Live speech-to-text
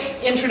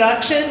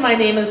introduction, my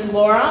name is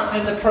Laura.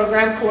 I'm the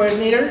program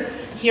coordinator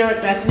here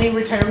at Bethany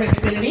Retirement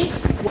Community.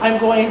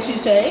 I'm going to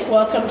say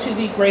welcome to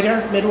the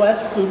Greater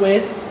Midwest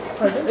Foodways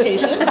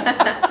presentation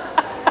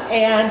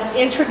and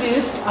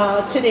introduce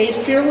today's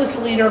fearless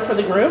leader for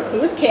the group, who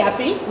is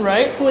Kathy.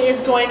 Right. Who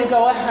is going to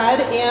go ahead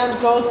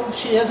and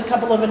she has a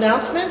couple of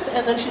announcements,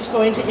 and then she's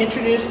going to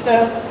introduce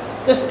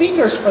the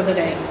speakers for the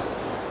day.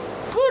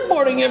 Good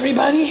morning,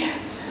 everybody.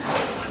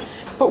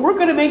 But we're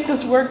going to make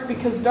this work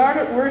because, darn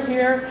it, we're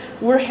here.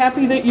 We're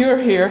happy that you're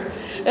here.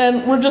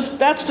 And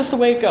that's just the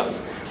way it goes.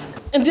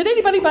 And did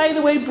anybody, by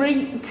the way,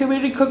 bring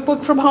community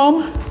cookbook from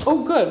home?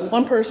 Oh, good.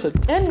 One person.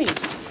 And me.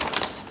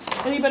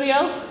 Anybody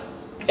else?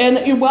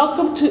 And you're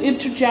welcome to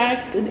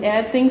interject and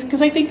add things,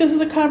 because I think this is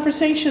a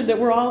conversation that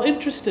we're all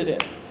interested in.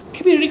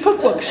 Community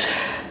cookbooks.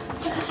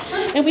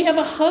 And we have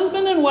a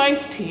husband and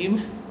wife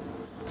team,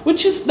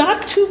 which is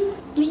not too...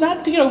 There's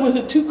not, was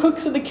it two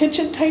cooks in the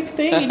kitchen type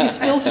thing and you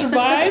still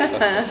survive?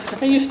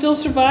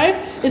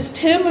 It's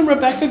Tim and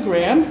Rebecca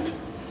Graham.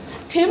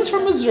 Tim's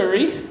from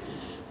Missouri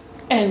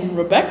and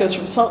Rebecca's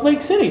from Salt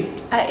Lake City.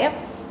 Yep.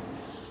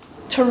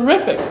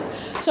 Terrific.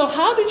 So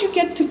how did you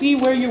get to be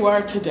where you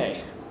are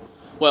today?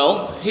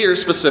 Well, here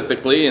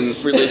specifically in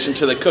relation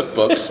to the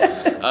cookbooks,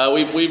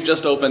 we've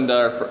just opened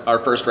our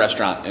first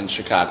restaurant in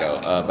Chicago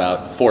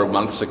about 4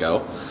 months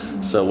ago.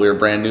 So we're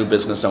brand new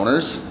business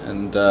owners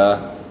and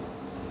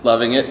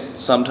loving it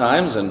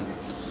sometimes and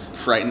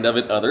frightened of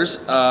it others.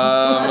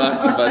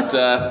 But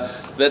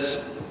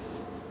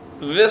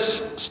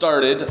this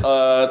started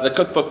the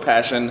cookbook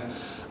passion.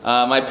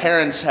 My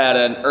parents had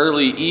an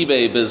early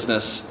eBay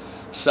business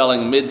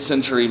selling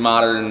mid-century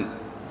modern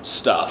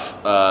stuff,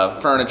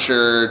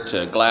 furniture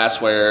to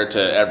glassware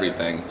to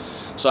everything.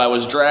 So I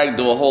was dragged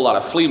to a whole lot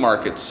of flea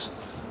markets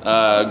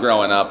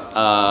growing up,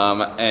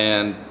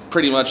 and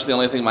pretty much the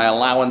only thing my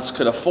allowance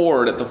could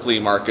afford at the flea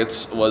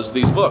markets was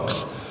these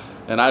books.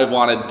 And I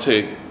wanted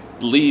to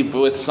leave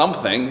with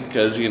something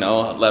because,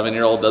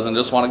 11-year-old doesn't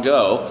just want to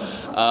go.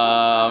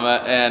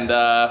 And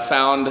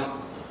found,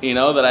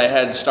 that I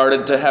had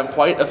started to have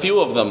quite a few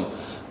of them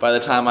by the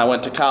time I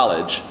went to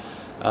college.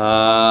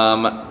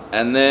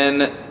 And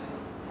then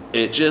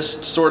it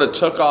just sort of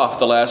took off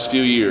the last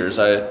few years.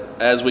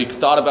 As we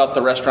thought about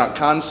the restaurant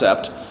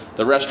concept,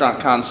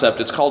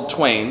 it's called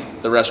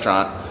Twain, the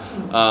restaurant.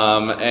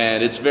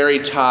 And it's very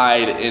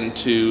tied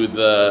into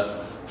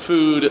the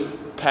food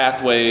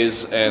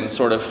pathways and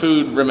sort of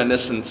food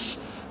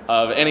reminiscence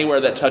of anywhere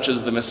that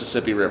touches the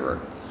Mississippi River.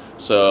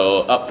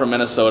 So up from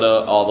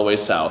Minnesota all the way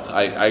south.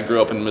 I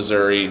grew up in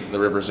Missouri. The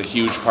river's a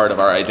huge part of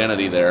our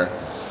identity there.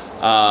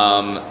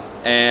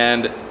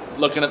 And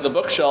looking at the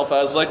bookshelf,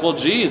 I was like, well,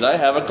 geez, I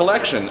have a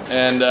collection.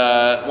 And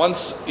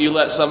once you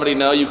let somebody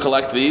know you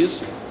collect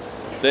these,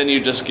 then you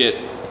just get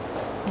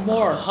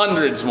more.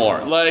 Hundreds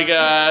more. Like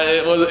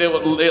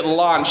it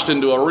launched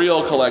into a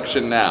real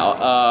collection now.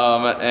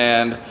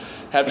 And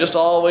have just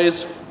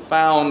always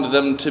found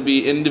them to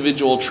be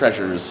individual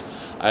treasures.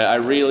 I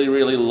really,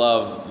 really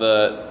love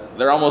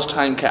they're almost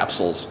time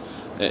capsules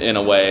in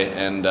a way,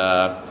 and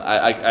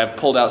I've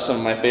pulled out some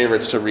of my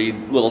favorites to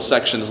read little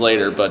sections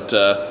later, but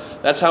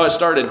that's how it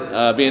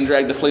started, being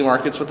dragged to flea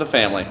markets with the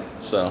family,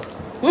 so.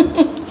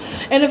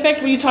 And in fact,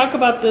 when you talk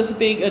about this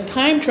being a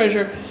time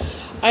treasure,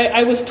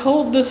 I was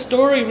told this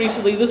story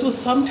recently. This was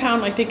some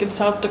town, I think, in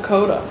South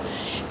Dakota,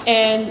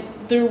 and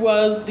there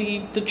was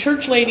the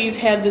church ladies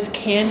had this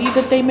candy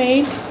that they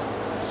made,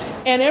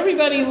 and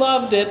everybody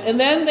loved it. And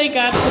then they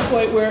got to the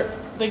point where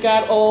they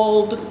got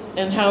old,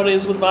 and how it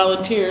is with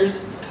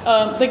volunteers.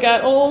 They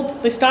got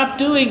old, they stopped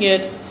doing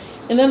it,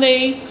 and then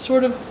they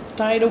sort of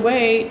died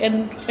away,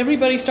 and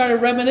everybody started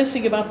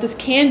reminiscing about this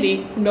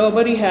candy.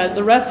 Nobody had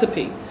the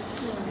recipe.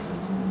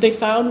 They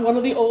found one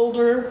of the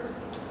older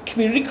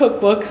community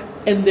cookbooks,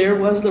 and there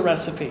was the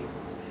recipe.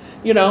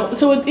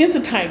 So it is a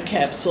time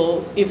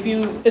capsule,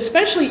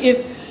 especially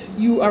if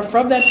you are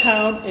from that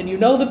town and you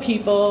know the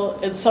people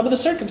and some of the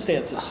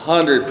circumstances.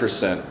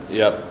 100%.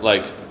 Yep.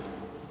 Like,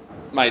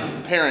 my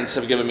parents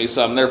have given me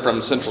some. They're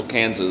from Central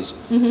Kansas,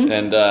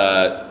 and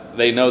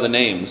they know the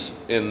names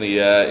in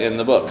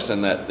the books,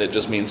 and that it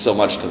just means so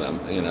much to them.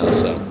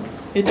 So.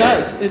 It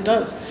does.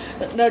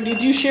 Now,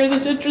 did you share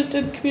this interest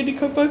in community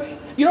cookbooks?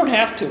 You don't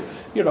have to.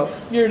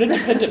 You're an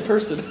independent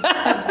person.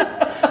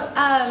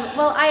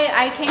 Well,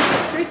 I came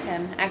through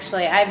Tim,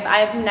 actually.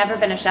 I've never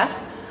been a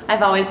chef.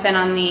 I've always been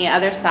on the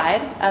other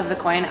side of the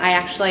coin. I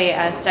actually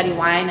study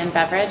wine and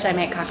beverage. I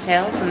make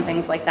cocktails and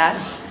things like that.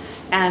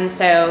 And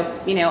so,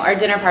 our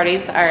dinner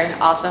parties are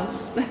awesome.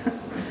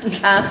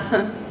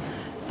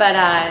 But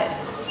I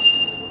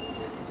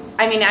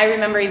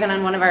remember even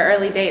on one of our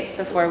early dates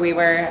before we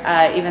were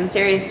even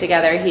serious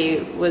together, he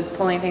was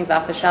pulling things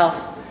off the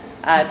shelf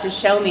to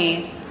show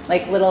me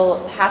like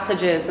little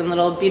passages and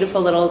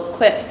beautiful little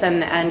quips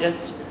and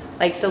just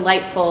like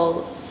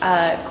delightful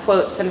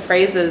quotes and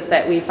phrases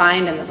that we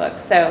find in the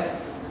books. So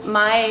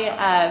my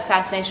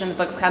fascination with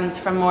the books comes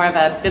from more of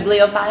a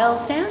bibliophile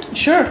stance.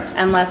 Sure.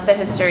 And less the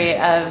history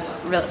of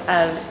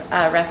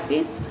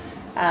recipes.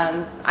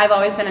 I've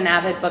always been an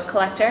avid book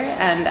collector,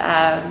 and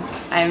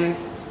I'm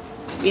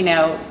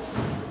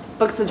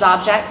books as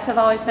objects have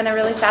always been a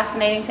really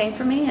fascinating thing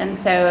for me, and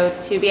so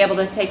to be able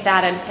to take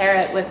that and pair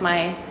it with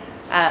my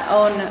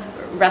own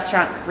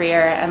restaurant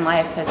career and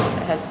life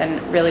has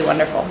been really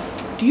wonderful.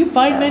 Do you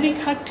find many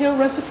cocktail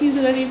recipes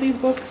in any of these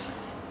books?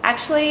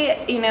 Actually,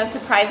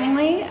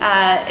 surprisingly,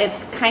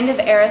 it's kind of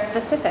era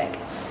specific.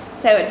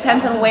 So it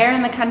depends on where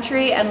in the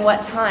country and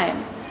what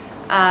time.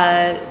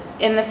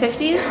 In the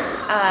 50s,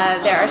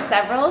 there are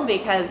several,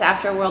 because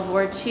after World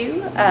War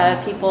II,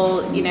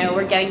 people,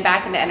 were getting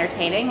back into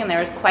entertaining, and there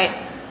was quite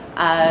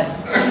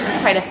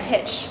a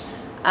pitch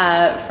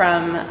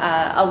from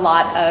a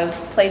lot of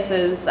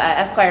places,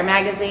 Esquire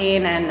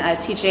magazine, and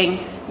teaching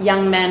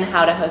young men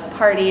how to host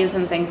parties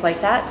and things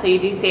like that. So you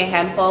do see a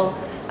handful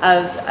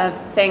of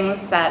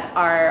things that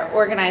are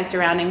organized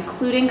around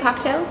including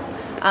cocktails,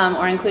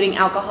 or including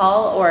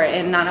alcohol, or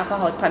in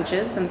non-alcoholic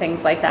punches and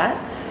things like that.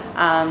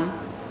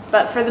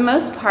 But for the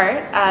most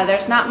part,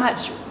 there's not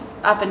much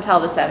up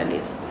until the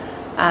 70s.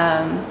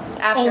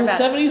 In the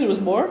 70s there was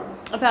more?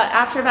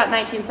 After about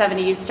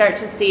 1970, you start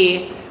to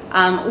see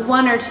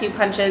one or two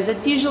punches.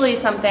 It's usually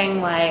something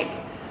like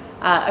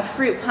a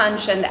fruit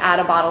punch and add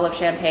a bottle of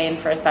champagne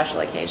for a special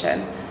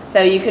occasion.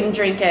 So you can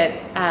drink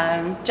it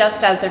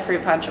just as a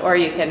fruit punch, or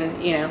you can,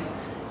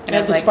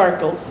 add the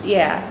sparkles.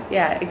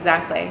 Yeah,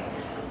 exactly.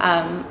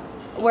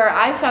 Where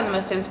I found the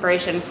most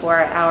inspiration for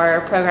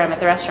our program at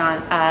the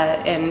restaurant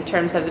in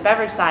terms of the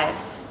beverage side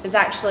is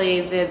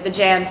actually the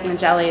jams and the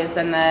jellies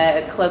and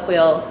the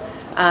colloquial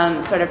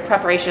sort of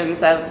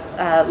preparations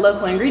of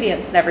local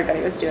ingredients that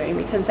everybody was doing,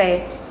 because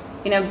they,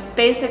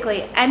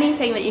 basically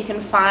anything that you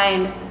can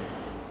find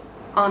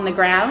on the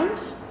ground,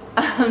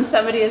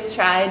 somebody has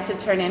tried to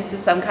turn into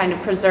some kind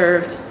of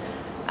preserved,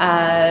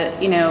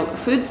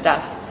 food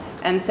stuff.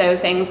 And so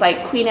things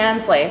like Queen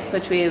Anne's lace,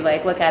 which we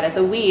look at as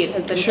a weed,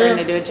 has been turned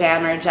into a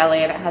jam or a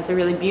jelly, and it has a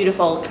really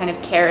beautiful kind of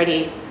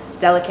carroty,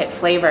 delicate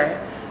flavor.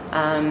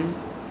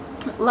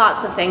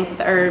 Lots of things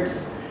with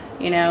herbs,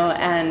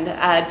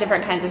 and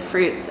different kinds of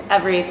fruits.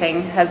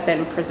 Everything has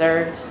been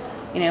preserved.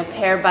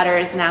 Pear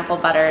butters and apple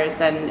butters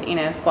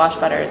and, squash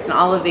butters and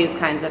all of these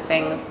kinds of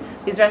things.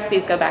 These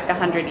recipes go back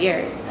 100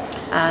 years.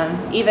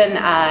 Even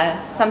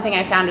something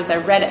I found is a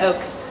red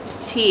oak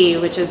tea,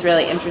 which is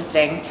really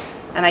interesting.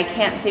 And I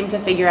can't seem to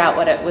figure out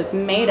what it was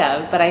made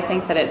of, but I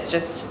think that it's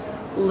just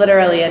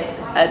literally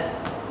a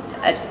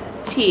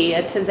tea,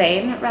 a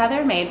tisane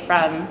rather, made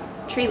from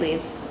tree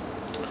leaves.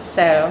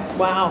 So,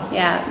 wow.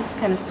 Yeah, it's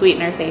kind of sweet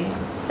and earthy.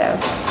 So,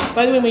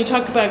 by the way, when you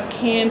talk about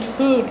canned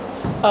food,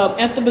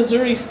 at the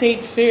Missouri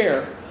State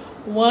Fair,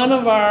 one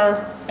of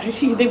our,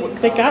 actually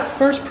they got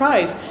first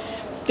prize.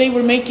 They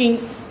were making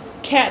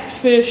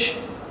catfish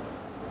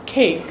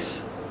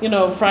cakes,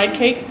 fried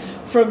cakes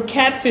from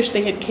catfish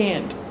they had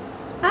canned.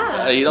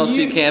 You don't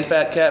see canned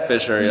fat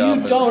catfish very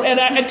often. You don't,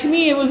 and to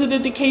me, it was an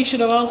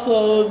indication of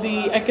also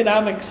the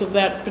economics of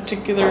that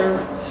particular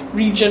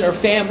region or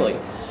family,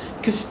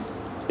 because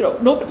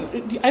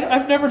nobody.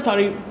 I've never thought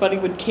anybody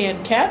would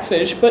can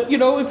catfish, but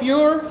if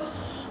you're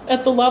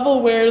at the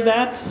level where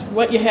that's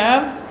what you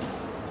have,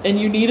 and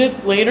you need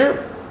it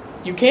later,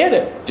 you can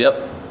it.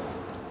 Yep.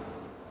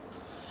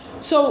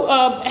 So,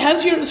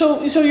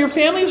 so your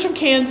family's from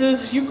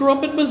Kansas. You grew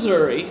up in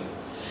Missouri.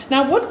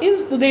 Now, what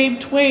is the name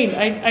Twain?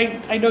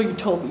 I know you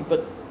told me,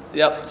 but...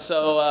 Yep,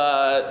 so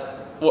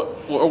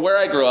where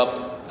I grew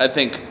up, I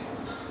think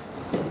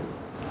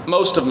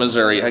most of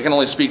Missouri, I can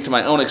only speak to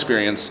my own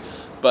experience,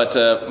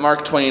 but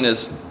Mark Twain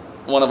is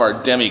one of our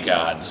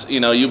demigods.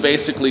 You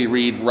basically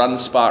read Run,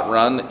 Spot,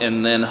 Run,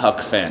 and then Huck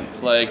Finn.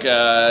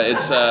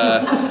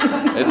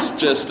 It's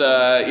just,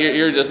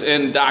 you're just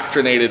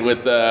indoctrinated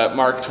with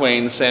Mark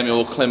Twain,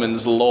 Samuel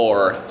Clemens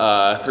lore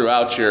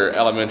throughout your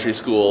elementary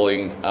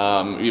schooling,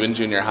 even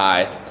junior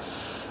high.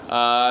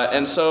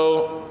 And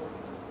so,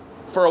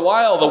 for a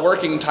while, the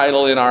working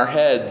title in our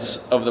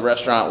heads of the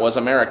restaurant was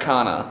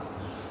Americana.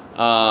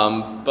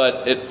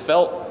 But it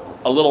felt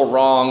a little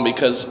wrong,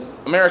 because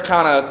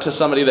Americana, to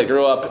somebody that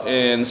grew up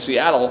in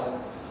Seattle,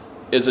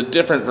 is a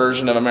different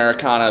version of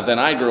Americana than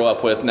I grew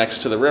up with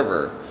next to the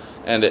river.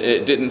 And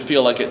it didn't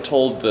feel like it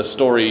told the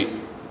story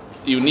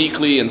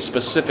uniquely and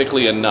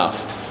specifically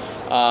enough.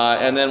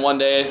 And then one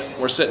day,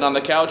 we're sitting on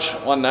the couch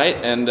one night,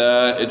 and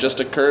it just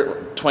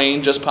occurred,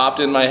 Twain just popped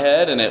in my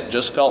head, and it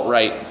just felt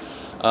right.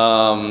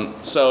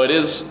 So it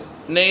is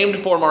named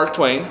for Mark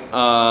Twain.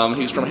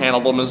 He's from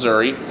Hannibal,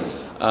 Missouri,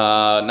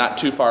 not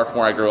too far from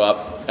where I grew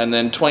up. And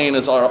then Twain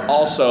is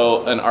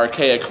also an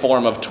archaic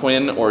form of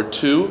twin or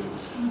two,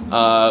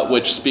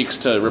 which speaks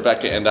to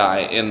Rebecca and I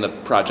in the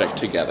project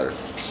together.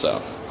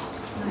 So,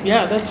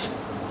 yeah, that's...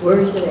 Where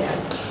is it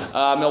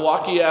at?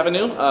 Milwaukee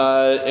Avenue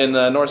in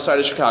the north side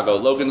of Chicago,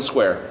 Logan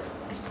Square.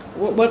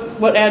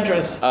 What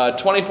address?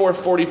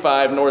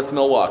 2445 North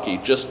Milwaukee,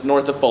 just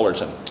north of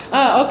Fullerton.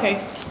 Okay.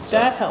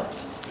 That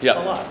helps Yep. a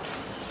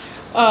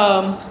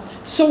lot.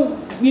 So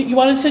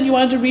you said you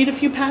wanted to read a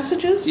few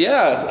passages?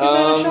 Yeah. Give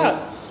that a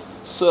shot.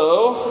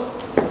 So,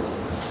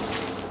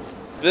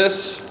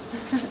 this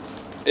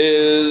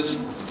is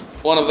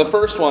one of the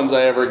first ones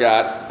I ever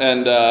got,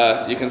 and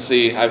you can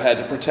see I've had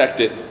to protect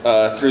it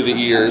through the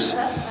years.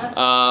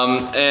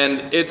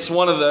 And it's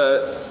one of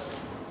the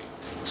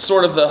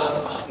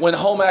when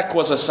home ec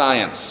was a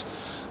science,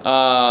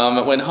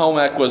 when home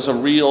ec was a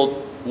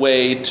real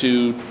way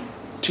to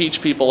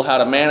teach people how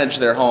to manage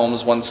their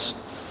homes once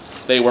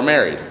they were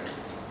married.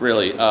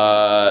 Really, a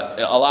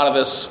lot of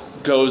this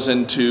goes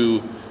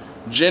into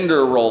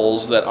gender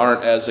roles that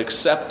aren't as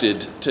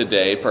accepted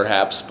today,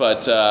 perhaps,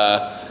 but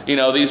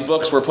these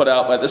books were put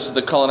out by, this is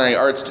the Culinary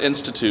Arts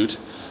Institute,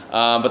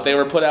 but they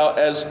were put out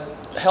as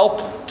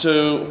help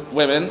to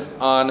women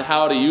on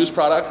how to use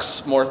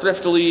products more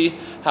thriftily,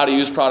 how to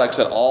use products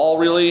at all,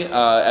 really,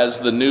 as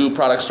the new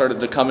products started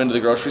to come into the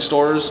grocery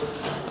stores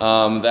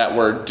that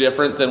were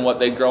different than what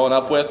they'd grown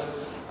up with.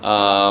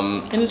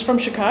 And it's from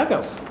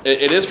Chicago.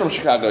 It is from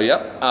Chicago,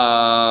 yep.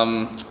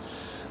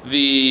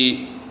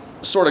 The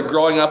sort of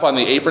growing up on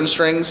the apron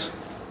strings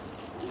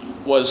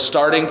was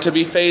starting to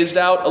be phased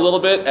out a little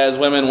bit as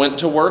women went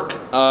to work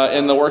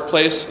in the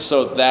workplace.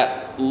 So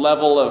that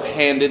level of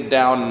handed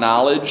down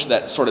knowledge,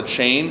 that sort of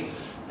chain,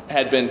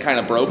 had been kind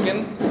of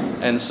broken.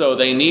 And so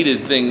they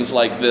needed things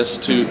like this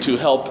to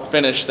help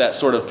finish that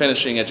sort of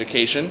finishing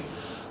education.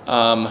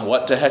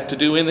 What the heck to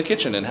do in the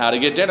kitchen and how to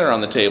get dinner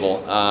on the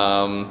table.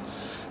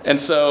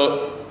 And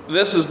so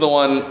this is the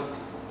one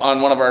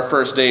on one of our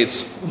first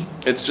dates.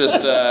 It's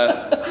just,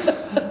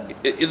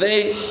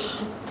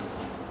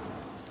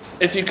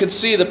 if you could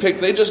see the pic,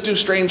 they just do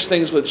strange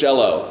things with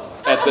Jell-O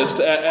at this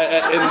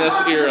in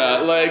this era.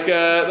 Like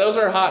those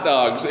are hot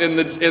dogs in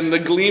the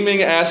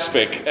gleaming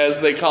aspic, as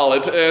they call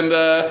it,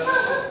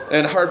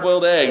 and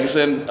hard-boiled eggs,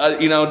 and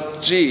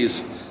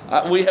geez.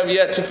 We have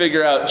yet to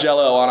figure out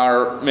Jell-O on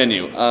our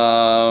menu. Is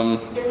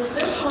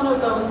this one of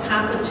those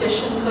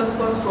competition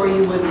cookbooks where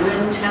you would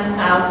win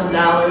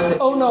 $10,000?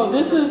 Oh no,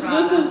 this is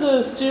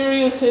a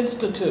serious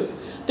institute.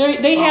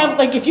 They have,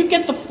 like, if you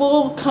get the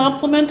full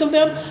complement of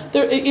them,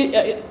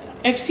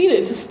 I've seen it.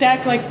 It's a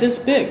stack like this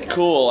big.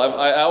 Cool.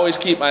 I always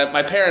keep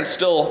my parents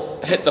still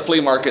hit the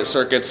flea market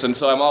circuits, and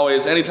so I'm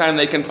always, anytime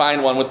they can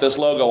find one with this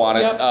logo on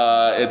it, Yep.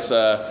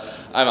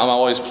 I'm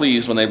always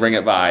pleased when they bring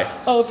it by.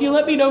 Oh, if you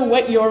let me know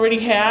what you already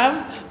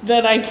have,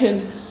 then I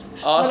can.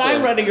 Awesome. When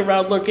I'm running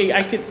around looking,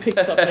 I could pick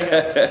something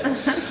up.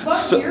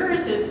 What year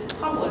is it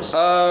published?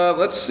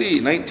 Let's see,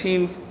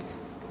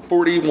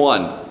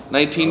 1941.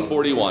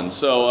 1941.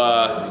 So,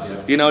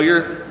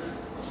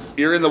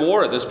 you're in the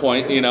war at this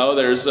point.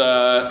 There's,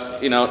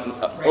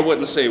 I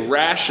wouldn't say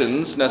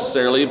rations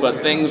necessarily, but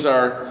things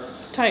are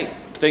Tight.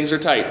 Things are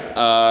tight.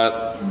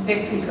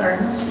 Victory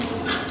Gardens?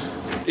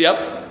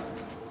 Yep.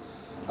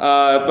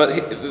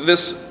 But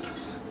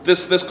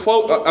this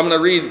quote I'm going to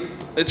read,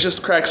 it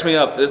just cracks me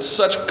up. It's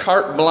such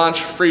carte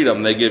blanche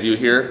freedom they give you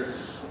here.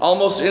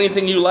 Almost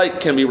anything you like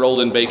can be rolled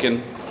in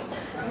bacon.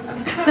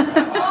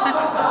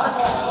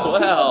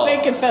 Well,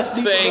 Bacon fest.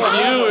 thank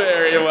you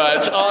very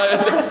much.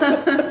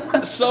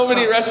 So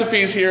many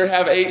recipes here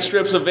have 8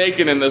 strips of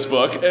bacon in this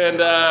book, and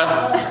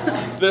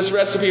this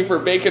recipe for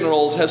bacon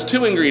rolls has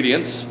 2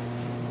 ingredients: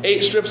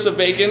 8 strips of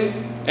bacon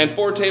and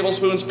 4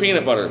 tablespoons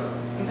peanut butter.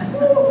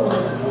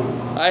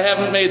 I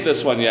haven't made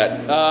this one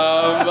yet,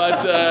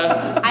 but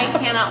I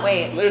cannot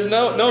wait. there's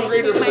no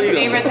greater Two of my freedom.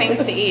 favorite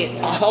things to eat.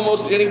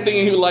 Almost anything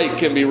you like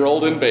can be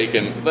rolled in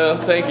bacon.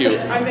 Thank you.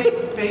 I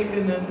make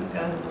bacon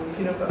and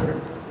peanut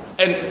butter.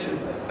 And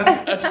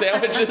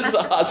sandwiches,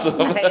 awesome.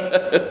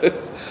 Nice.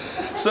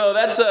 So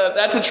that's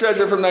a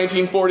treasure from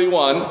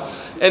 1941,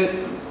 and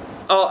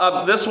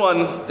this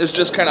one is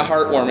just kind of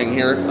heartwarming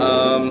here,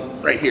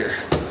 right here.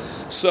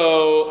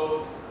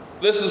 So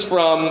this is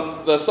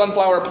from the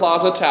Sunflower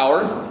Plaza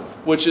Tower,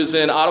 which is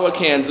in Ottawa,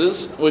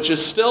 Kansas, which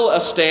is still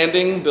a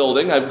standing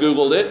building. I've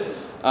Googled it.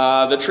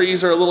 The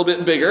trees are a little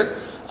bit bigger,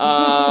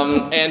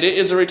 and it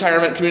is a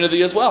retirement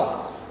community as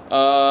well.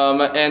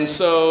 And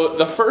so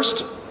the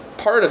first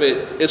part of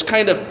it is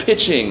kind of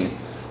pitching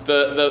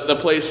the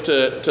place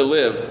to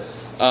live.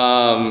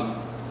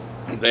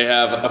 They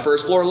have a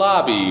first floor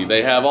lobby.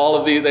 They have all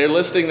of they're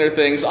listing their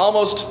things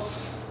almost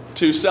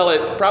to sell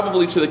it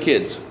probably to the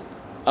kids.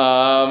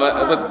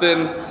 But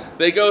then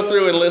they go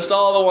through and list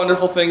all the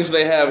wonderful things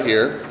they have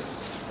here.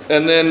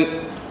 And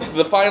then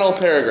the final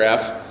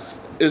paragraph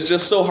is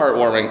just so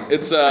heartwarming.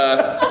 It's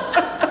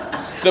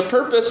the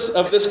purpose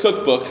of this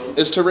cookbook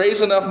is to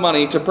raise enough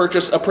money to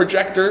purchase a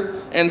projector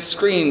and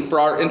screen for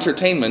our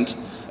entertainment,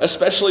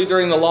 especially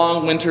during the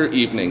long winter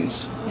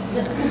evenings.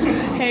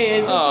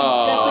 Hey, that's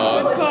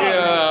a good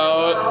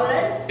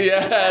cause.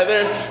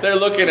 Yeah, they're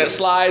looking at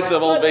slides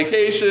of old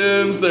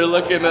vacations. They're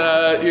looking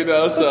at,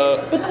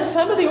 so. But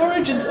some of the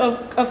origins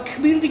of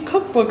community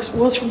cookbooks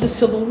was from the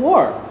Civil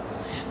War.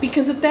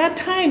 Because at that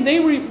time,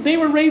 they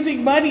were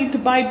raising money to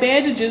buy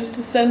bandages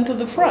to send to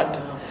the front.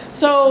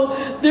 So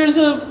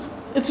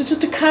it's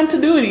just a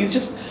continuity. It's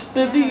just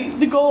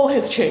the goal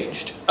has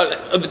changed.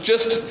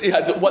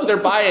 What they're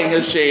buying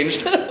has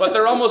changed, but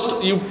they're almost,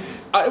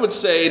 I would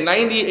say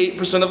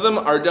 98% of them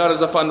are done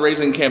as a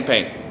fundraising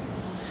campaign.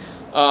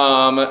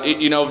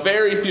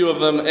 Very few of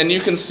them, and you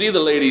can see the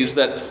ladies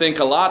that think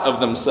a lot of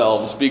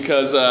themselves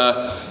because,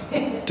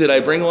 did I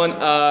bring one?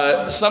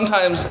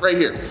 Sometimes, right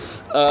here.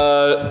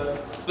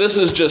 This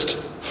is just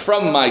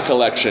from my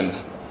collection.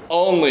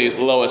 Only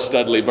Lois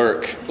Dudley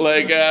Burke.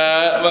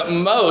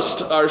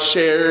 Most are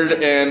shared,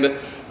 and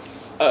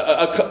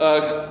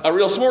a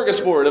real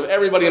smorgasbord of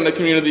everybody in the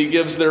community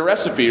gives their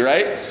recipe,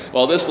 right?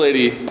 Well, this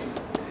lady,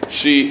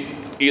 she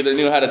either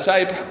knew how to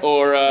type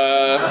or,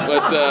 I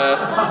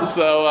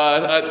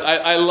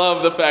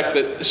love the fact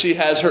that she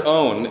has her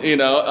own,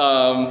 and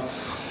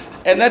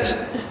that's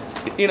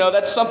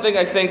something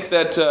I think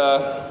that,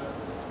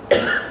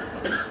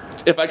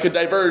 if I could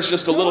diverge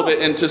just a little bit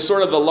into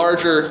sort of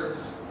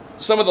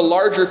some of the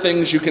larger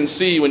things you can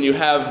see when you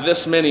have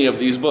this many of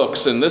these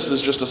books, and this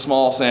is just a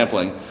small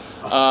sampling.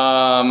 We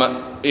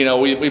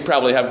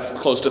probably have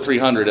close to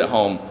 300 at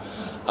home.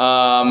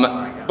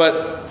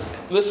 But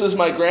this is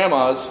my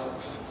grandma's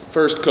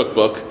first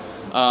cookbook.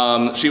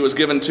 She was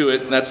given to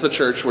it, and that's the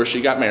church where she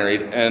got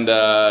married, and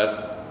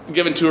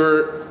given to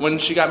her when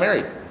she got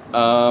married.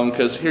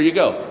 Because here you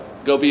go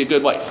be a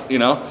good wife,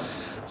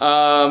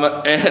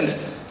 And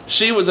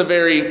she was a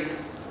very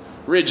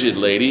rigid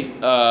lady,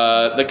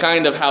 the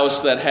kind of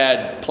house that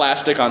had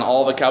plastic on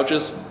all the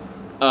couches.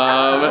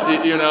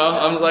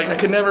 I'm like, I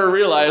could never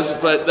realize,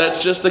 but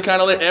that's just the kind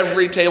of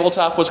every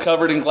tabletop was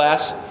covered in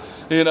glass,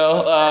 and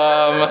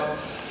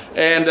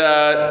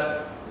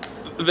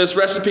this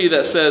recipe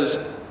that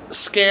says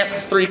scant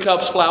 3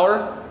 cups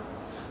flour.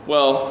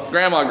 Well,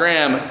 Grandma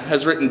Graham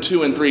has written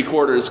 2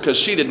 3/4 because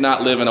she did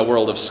not live in a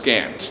world of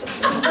scant.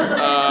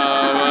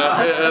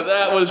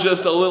 That was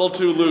just a little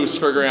too loose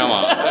for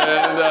Grandma,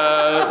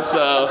 and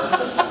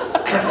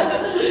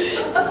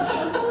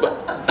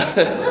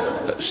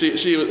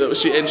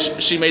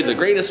she made the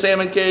greatest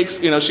salmon cakes.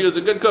 She was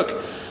a good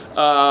cook.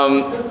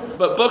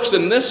 But books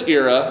in this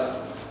era,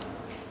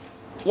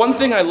 one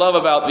thing I love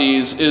about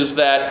these is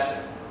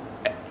that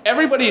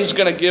everybody's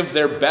going to give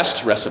their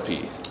best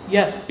recipe.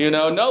 Yes.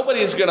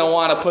 Nobody's going to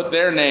want to put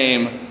their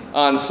name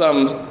on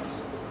some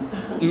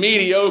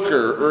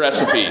mediocre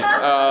recipe.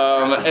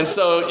 And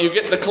so you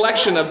get the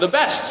collection of the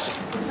bests.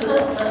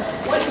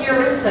 What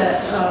year is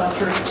that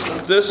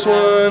church? This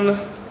one,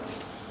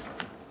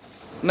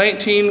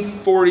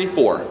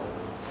 1944.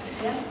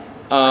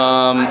 I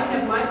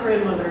have my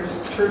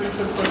grandmother's church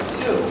cookbook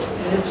too,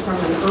 and it's from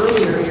an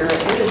earlier era.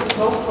 It is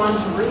so fun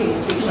to read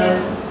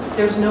because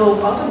there's no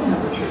oven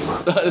temperatures on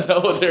it.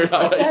 No, they're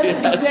not. That's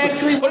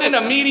exactly Put in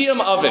a medium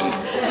oven.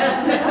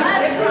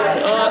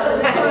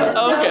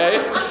 Okay.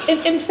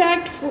 In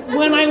fact,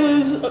 when I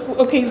was,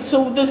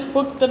 so this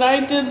book that I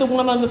did, the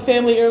one on the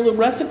family heirloom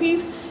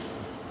recipes,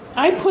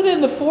 I put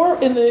in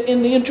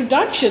the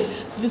introduction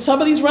that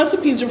some of these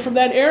recipes are from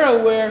that era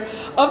where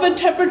oven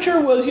temperature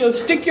was,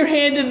 stick your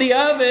hand in the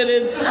oven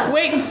and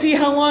wait and see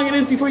how long it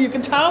is before you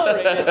can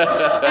tolerate it.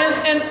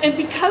 And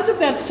because of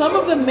that, some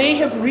of them may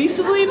have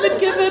recently been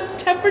given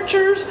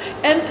temperatures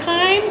and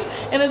times,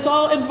 and it's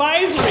all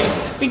advisory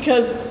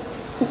because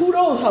who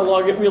knows how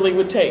long it really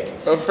would take.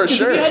 For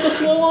sure. If you had the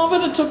slow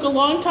oven, it took a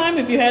long time.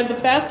 If you had the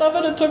fast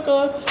oven, it took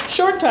a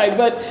short time.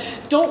 But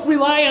don't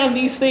rely on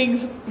these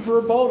things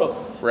verbatim.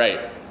 Right.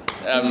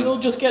 You'll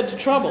just get into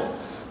trouble.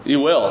 You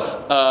will.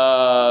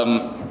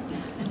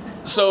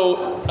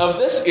 So of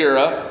this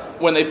era,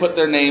 when they put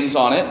their names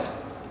on it,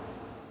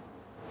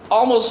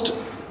 almost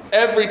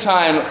every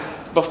time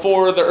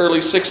before the early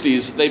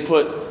 60s, they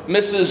put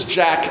Mrs.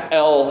 Jack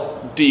L.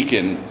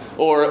 Deacon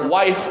or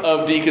wife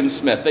of Deacon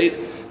Smith.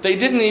 They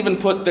didn't even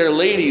put their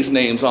ladies'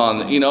 names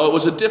on. It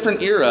was a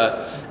different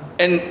era.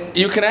 And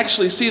you can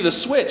actually see the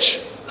switch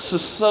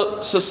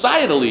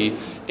societally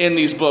in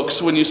these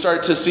books when you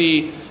start to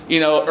see,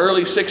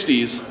 early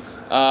 60s.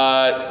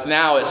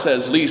 Now it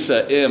says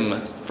Lisa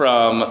M.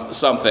 from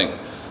something,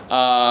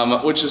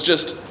 which is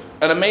just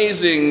an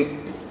amazing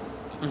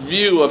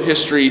view of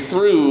history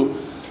through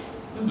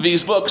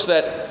these books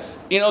that,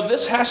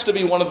 this has to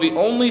be one of the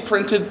only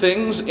printed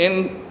things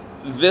in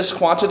this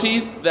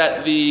quantity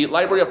that the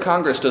Library of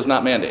Congress does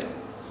not mandate.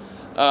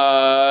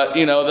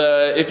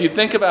 If you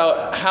think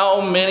about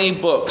how many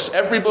books,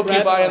 every book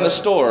you buy in the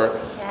store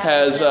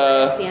has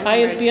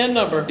ISBN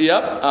number.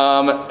 Yep,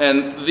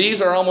 and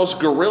these are almost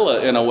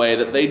guerrilla in a way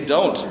that they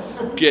don't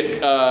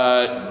get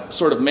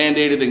sort of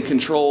mandated and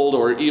controlled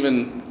or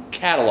even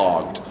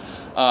cataloged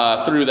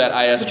through that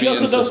ISBN But you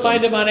also system. don't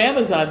find them on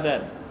Amazon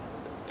then.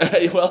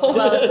 Well,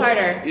 it's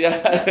harder.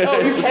 Yeah. Oh,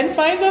 you can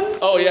find them?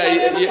 Oh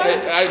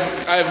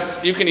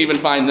yeah, you can even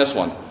find this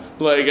one.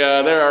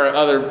 There are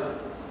other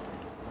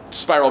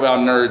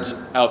spiral-bound nerds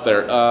out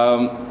there.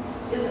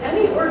 Is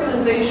any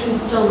organization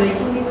still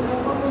making these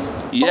cookbooks?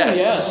 Yes.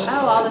 yes.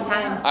 Oh, all the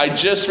time. I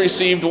just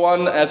received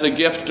one as a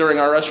gift during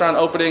our restaurant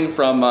opening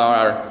from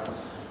our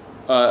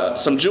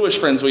some Jewish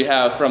friends we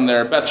have from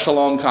their Beth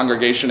Shalom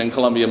congregation in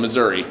Columbia,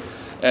 Missouri.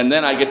 And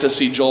then I get to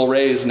see Joel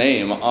Ray's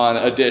name on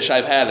a dish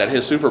I've had at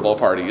his Super Bowl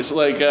parties.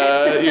 So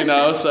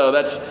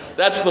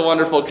that's the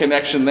wonderful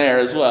connection there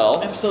as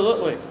well.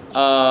 Absolutely.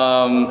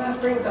 That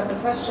brings up the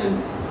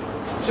question,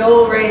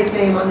 Joel Ray's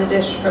name on the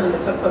dish from the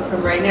cookbook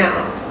from right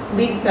now,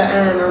 Lisa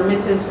M. or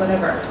Mrs.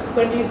 whatever.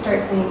 When do you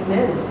start seeing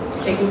men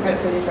taking credit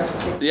for these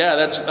recipes? Yeah,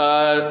 that's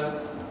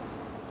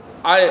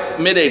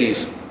mid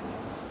 80s,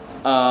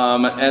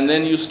 and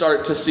then you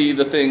start to see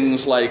the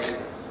things like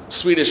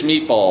Swedish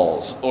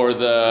meatballs or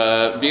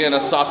the Vienna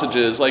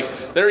sausages.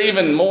 Like they're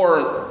even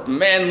more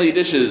manly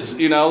dishes,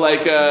 you know.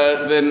 Like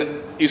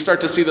then you start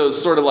to see those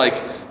sort of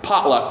like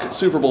potluck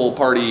Super Bowl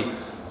party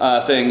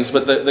things.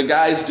 But the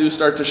guys do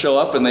start to show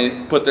up and they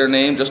put their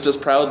name just as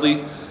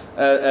proudly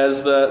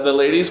as the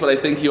ladies. But I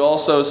think you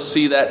also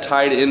see that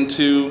tied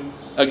into,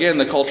 again,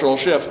 the cultural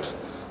shift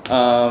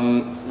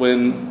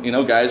when, you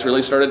know, guys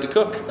really started to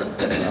cook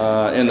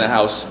in the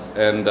house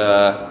and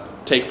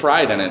take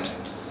pride in it.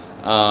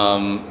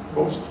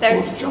 Most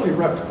chili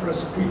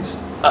recipes.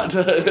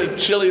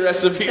 Chili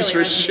recipes Chili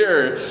for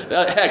sure.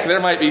 Heck, there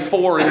might be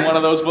 4 in one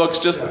of those books,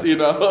 just, you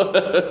know.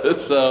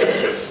 So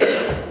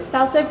It's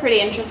also pretty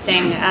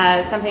interesting,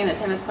 something that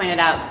Tim has pointed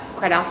out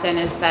quite often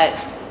is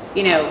that,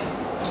 you know,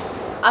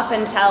 up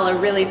until a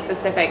really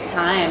specific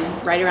time,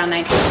 right around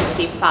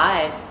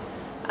 1965,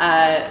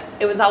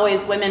 it was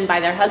always women by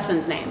their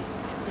husbands' names.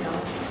 Yeah.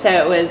 So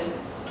it was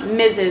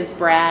Mrs.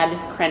 Brad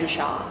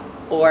Crenshaw,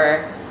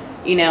 or,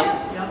 you know,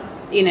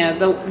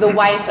 the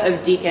wife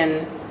of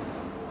Deacon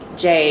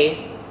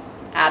J.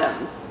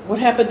 Adams. What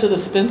happened to the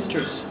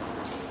spinsters?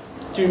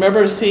 Do you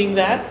remember seeing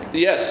that?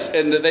 yes,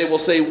 and they will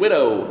say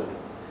widow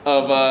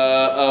of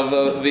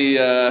they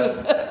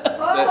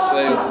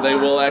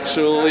will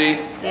actually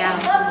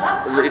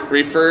Yeah,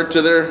 refer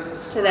to their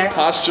to their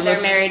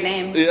posthumous married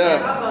name. Yeah.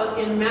 How about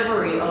in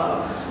memory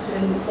of,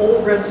 and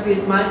old recipes,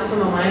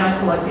 some of mine, I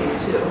collect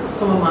these too.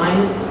 Some of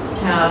mine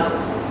have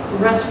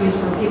recipes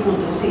from people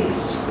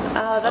deceased.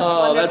 Oh, that's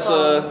Oh,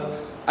 wonderful.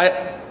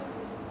 that's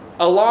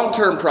a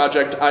long-term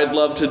project I'd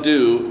love to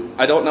do.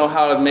 I don't know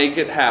how to make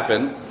it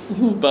happen,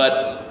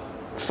 but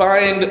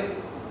find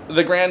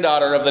the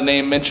granddaughter of the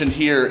name mentioned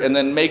here and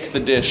then make the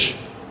dish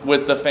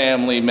with the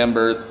family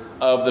member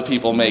of the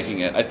people making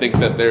it. I think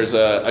that there's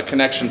a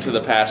connection to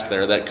the past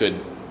there that could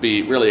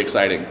be really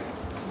exciting.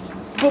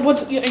 But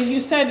what's, you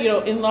said, you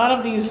know, in a lot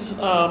of these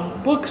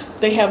books,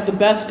 they have the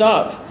best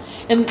of.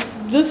 And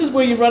this is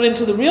where you run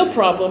into the real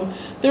problem.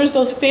 There's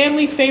those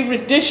family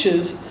favorite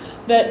dishes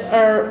that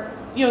are,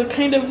 you know,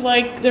 kind of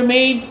like they're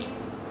made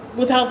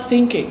without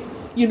thinking.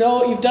 You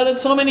know, you've done it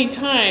so many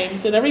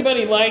times and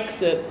everybody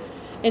likes it.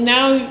 And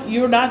now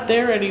you're not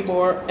there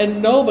anymore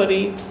and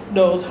nobody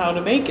knows how to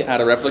make it. How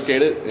to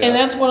replicate it? Yeah. And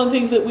that's one of the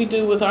things that we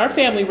do with our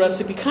family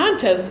recipe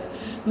contest.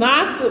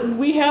 Not that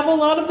we have a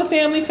lot of the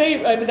family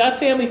favorite, I mean, not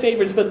family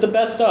favorites, but the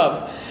best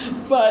of.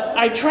 But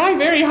I try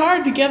very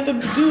hard to get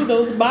them to do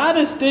those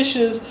modest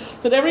dishes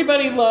that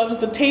everybody loves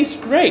that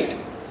taste great.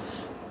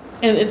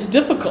 And it's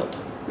difficult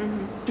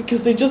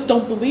because they just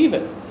don't believe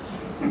it.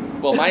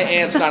 Well, my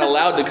aunt's not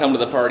allowed to come to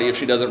the party if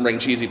she doesn't bring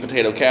cheesy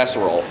potato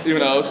casserole, you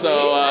know,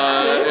 so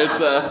it's...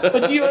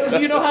 But do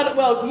you know how to,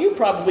 well, you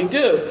probably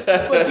do.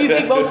 But do you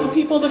think most of the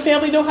people in the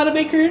family know how to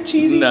make her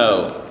cheesy?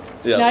 No.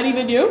 Yeah. Not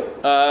even you?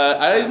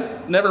 I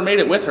never made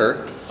it with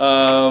her.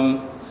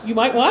 You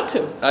might want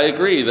to. I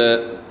agree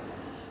that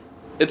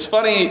it's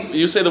funny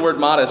you say the word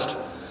modest.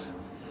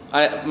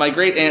 My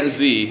great Aunt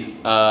Z,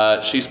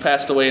 she's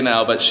passed away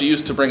now, but she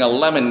used to bring a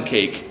lemon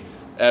cake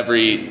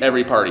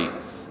every party,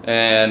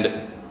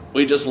 and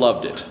we just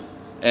loved it.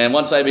 And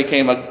once I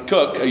became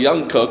a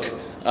young cook,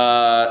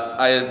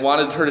 I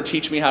wanted her to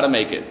teach me how to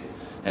make it,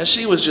 and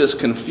she was just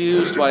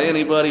confused why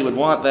anybody would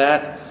want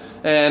that.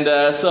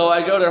 And so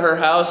I go to her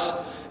house,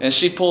 and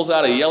she pulls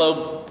out a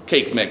yellow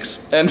cake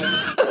mix, and she's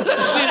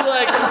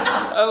like,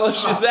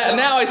 she's that.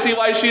 Now I see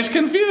why she's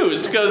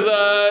confused, because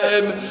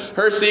and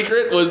her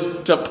secret was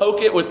to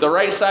poke it with the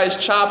right size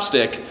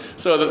chopstick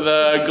so that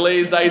the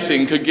glazed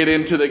icing could get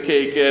into the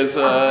cake. As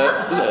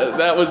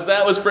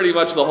that was pretty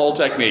much the whole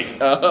technique.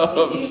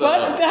 So.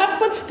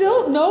 But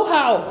still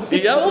know-how.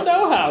 It's still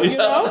know-how, you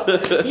know?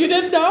 You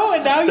didn't know,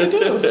 and now you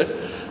do.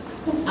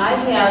 I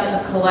had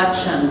a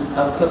collection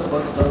of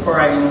cookbooks before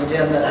I moved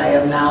in that I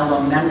am now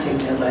lamenting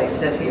as I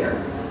sit here.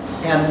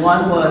 And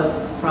one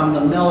was from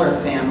the Miller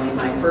family,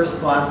 my first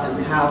boss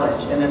in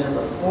college, and it is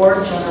a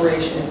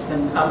 4-generation. It's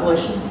been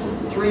published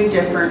 3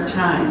 different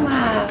times.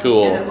 Wow.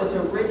 Cool. And it was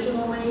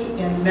originally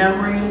in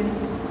memory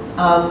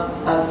of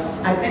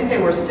us. I think they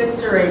were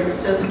 6 or 8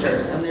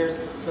 sisters, and there's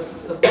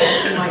the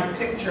black and white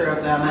picture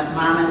of them at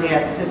Mom and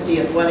Dad's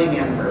 50th wedding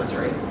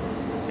anniversary.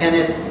 And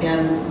it's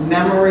in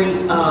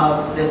memory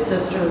of the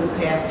sister who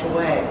passed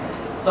away.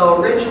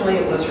 So originally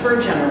it was her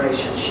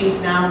generation. She's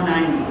now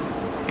 90.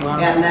 Wow.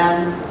 And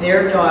then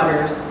their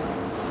daughters,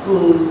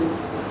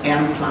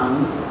 and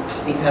sons,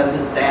 because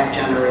it's that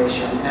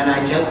generation. And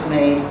I just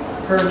made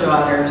her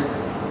daughter's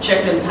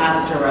chicken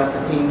pasta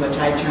recipe, which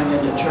I turned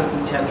into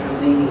turkey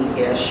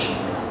tetrazzini-ish.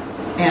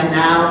 And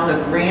now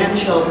the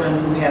grandchildren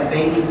who have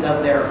babies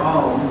of their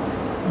own,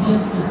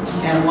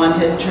 and one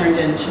has turned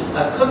into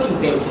a cookie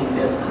baking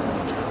business.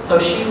 So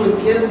she would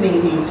give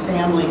me these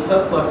family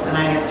cookbooks, and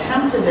I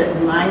attempted it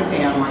in my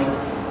family,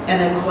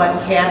 and it's what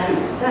Kathy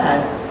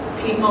said.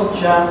 people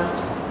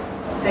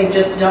they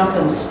just dump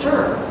and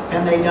stir,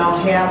 and they don't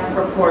have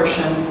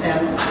proportions,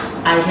 and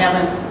I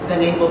haven't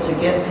been able to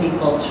get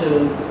people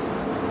to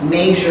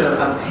measure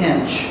a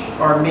pinch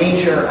or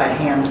measure a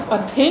handful.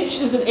 A pinch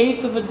is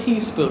 1/8 of a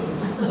teaspoon.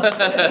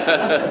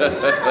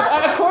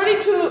 According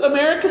to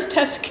America's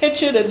Test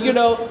Kitchen, and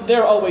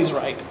they're always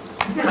right.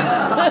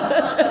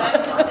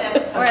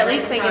 Or at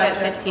least they give it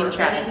 15 For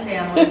tries. any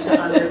family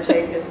to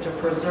undertake is to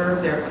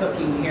preserve their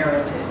cooking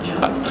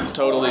heritage.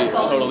 Totally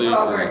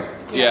agree.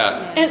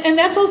 Yeah. And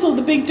that's also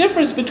the big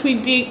difference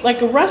between being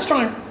like a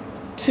restaurant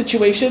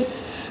situation.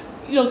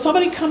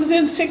 Somebody comes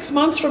in 6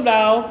 months from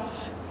now.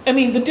 I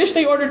mean, the dish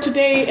they ordered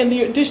today and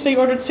the dish they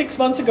ordered 6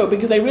 months ago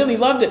because they really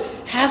loved it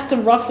has to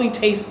roughly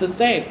taste the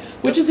same,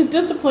 which is a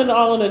discipline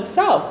all in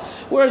itself.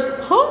 Whereas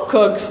home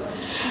cooks,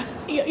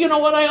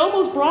 what I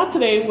almost brought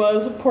today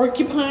was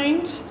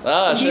porcupines,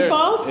 Sure.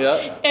 meatballs, Yeah.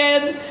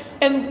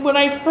 and when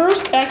I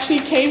first actually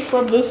came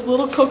from this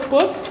little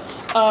cookbook,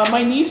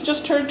 my niece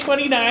just turned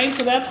 29,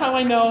 so that's how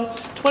I know.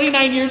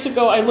 29 years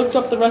ago, I looked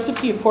up the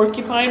recipe of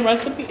porcupine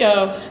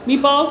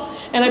meatballs,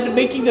 and I've been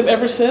making them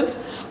ever since.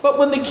 But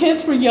when the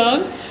kids were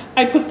young,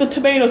 I put the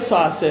tomato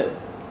sauce in.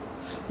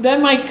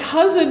 Then my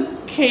cousin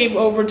came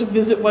over to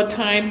visit one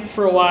time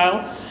for a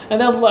while,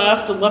 and then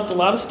left a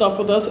lot of stuff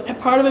with us. And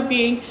part of it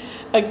being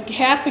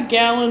half a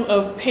gallon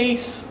of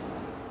paste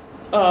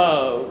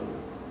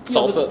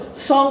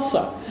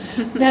salsa.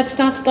 That's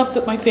not stuff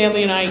that my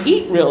family and I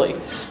eat, really.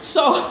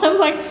 So I was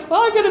like,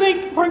 well, I'm going to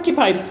make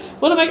porcupines.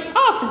 What am I?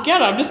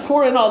 Forget it. I'm just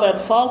pouring all that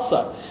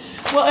salsa.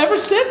 Well, ever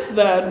since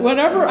then,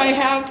 whatever I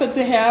happen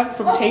to have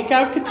from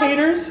takeout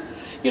containers,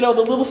 the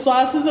little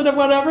sauces and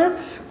whatever,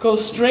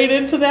 goes straight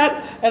into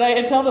that. And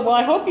I tell them, well,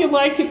 I hope you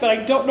like it, but I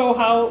don't know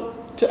how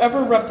to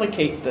ever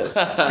replicate this.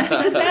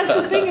 Because that's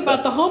the thing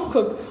about the home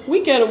cook.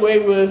 We get away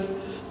with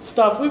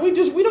stuff we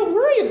don't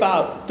worry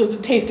about. Does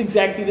it taste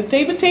exactly the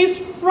same? It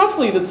tastes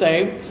roughly the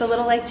same. It's a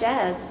little like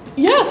jazz.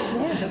 Yes,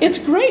 it's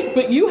great,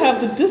 but you have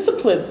the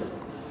discipline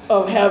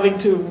of having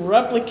to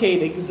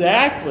replicate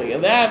exactly,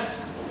 and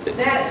that's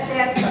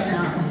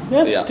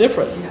Yeah.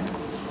 different.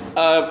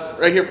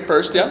 Right here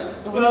first, yeah?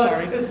 Well,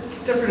 sorry.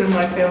 it's different in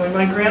my family.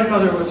 My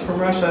grandmother was from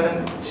Russia,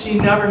 and she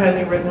never had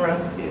any written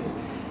recipes.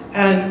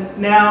 And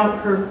now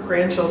her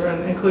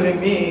grandchildren, including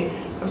me,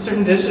 have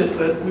certain dishes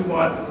that we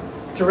want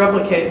to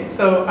replicate.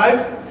 So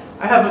I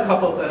have a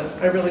couple that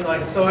I really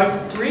like. So I've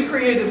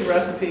recreated the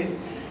recipes.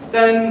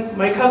 Then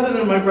my cousin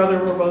and my brother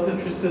were both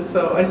interested,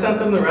 so I sent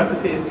them the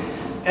recipes.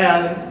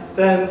 And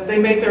then they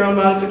make their own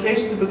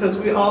modifications because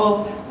we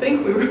all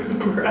think we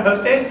remember how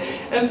it tastes.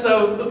 And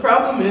so the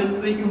problem is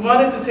that you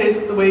want it to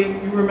taste the way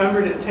you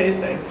remembered it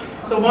tasting.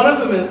 So one of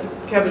them is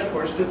cabbage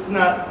borscht.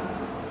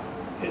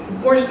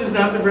 Borscht is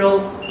not the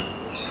real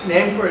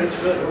name for it.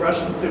 It's really a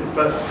Russian soup,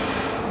 but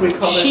we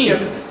call it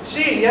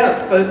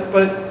yes, but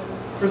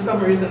for some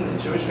reason in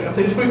Jewish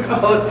families we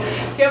call it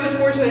cabbage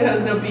borscht, and it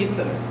has no beets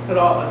in it at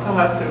all. It's a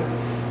hot soup.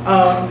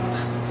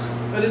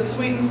 But it's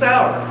sweet and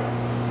sour.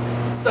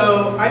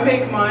 So I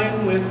make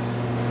mine with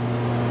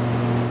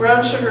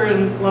brown sugar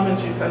and lemon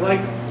juice. I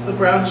like the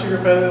brown sugar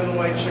better than the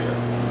white sugar.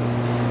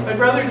 My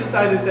brother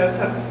decided that's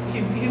how,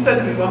 he said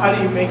to me, well, how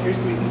do you make your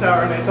sweet and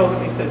sour? And I told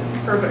him, he said,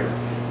 perfect.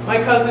 My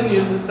cousin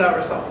uses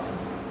sour salt.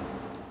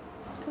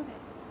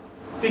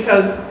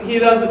 Because he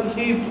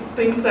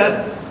thinks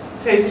that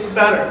tastes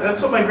better.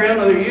 That's what my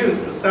grandmother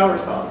used, was sour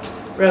salt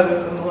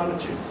rather than the lemon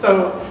juice.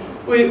 So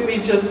we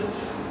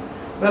just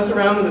mess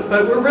around with it,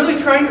 but we're really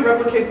trying to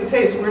replicate the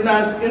taste. We're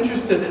not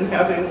interested in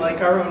having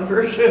like our own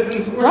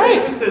version. We're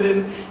interested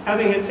in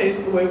having it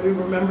taste the way we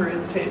remember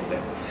it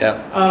tasting.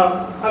 Yeah.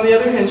 On the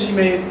other hand, she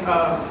made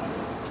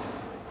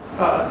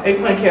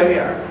eggplant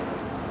caviar.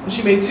 And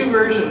she made two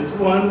versions.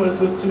 One was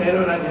with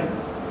tomato and onion,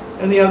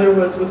 and the other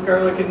was with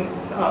garlic and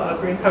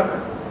green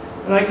pepper.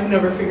 And I could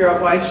never figure out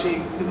why she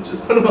didn't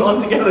just put them all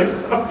together.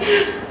 So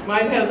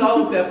mine has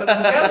all of that. But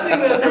I'm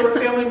guessing that there were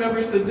family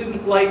members that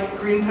didn't like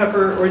green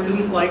pepper or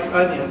didn't like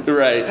onion.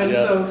 Right. And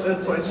so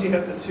that's why she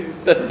had the two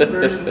different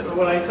versions. But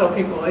when I tell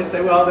people, I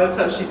say, well, that's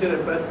how she did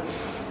it. But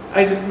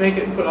I just make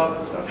it and put all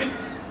this stuff in.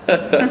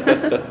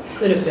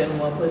 Could have been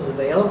what was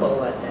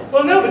available at that.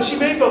 Well, no, but she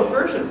made both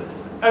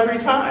versions every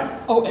time.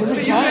 Oh,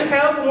 every so time. you could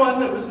have one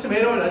that was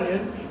tomato and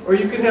onion, or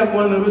you could have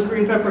one that was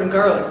green pepper and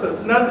garlic. So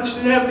it's not that she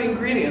didn't have the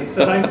ingredients,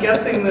 and I'm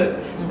guessing that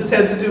this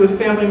had to do with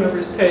family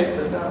members' tastes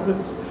and not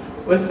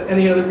with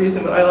any other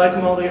reason, but I like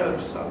them all together,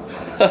 so.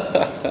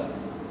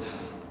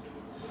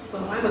 So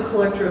I'm a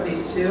collector of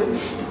these two,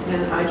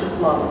 and I just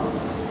love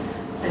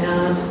them.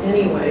 And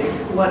anyway,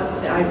 what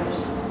I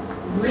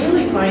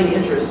really find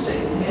interesting,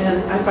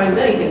 and I find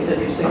many things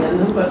interesting in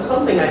them, but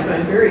something I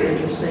find very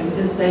interesting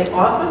is they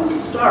often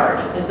start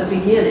at the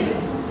beginning,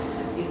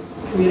 these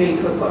community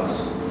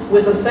cookbooks,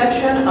 with a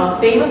section of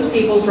famous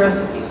people's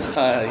recipes.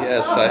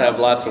 Yes, I have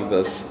lots of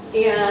this.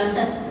 And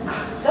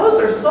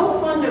those are so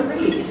fun to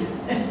read,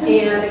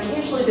 and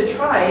occasionally to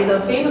try.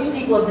 The famous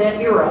people of that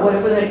era,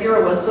 whatever that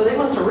era was, so they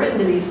must have written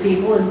to these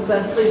people and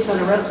said, please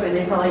send a recipe, and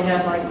they probably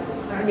had like,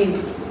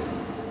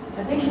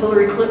 I think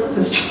Hillary Clinton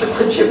says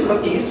chocolate chip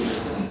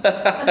cookies.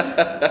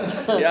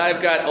 Yeah,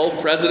 I've got old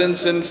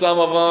presidents in some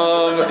of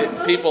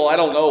them. People, I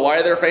don't know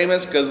why they're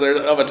famous because they're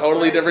of a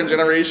totally different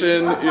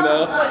generation, you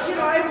know.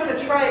 Well, I'm going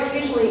to try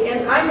occasionally,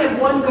 and I have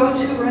one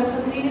go-to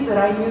recipe that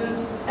I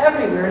use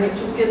everywhere, and it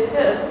just gets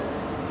hits.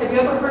 Have you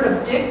ever heard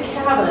of Dick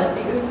Cavett?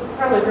 You've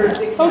probably heard of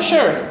Dick Cavett. Oh,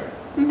 sure.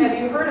 Have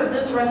you heard of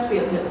this recipe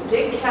of his?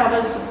 Dick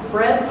Cavett's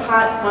bread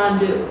pot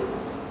fondue.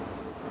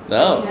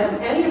 No. Have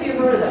any of you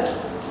heard of that?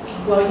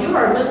 Well, you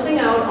are missing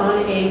out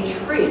on a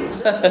treat.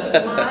 This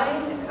is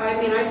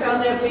I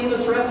found that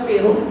famous recipe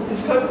in one of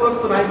these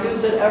cookbooks, and I've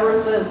used it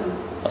ever since.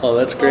 It's Oh,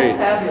 that's so great.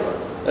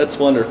 fabulous. That's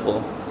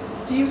wonderful.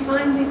 Do you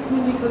find these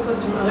community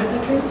cookbooks from other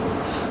countries?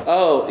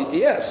 Oh,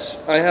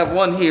 yes. I have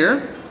one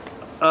here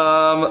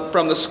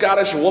from the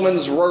Scottish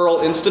Women's Rural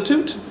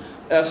Institute,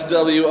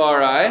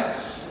 SWRI.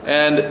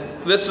 And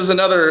this is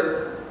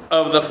another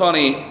of the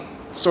funny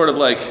sort of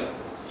like,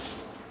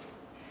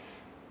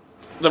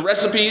 the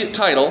recipe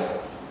title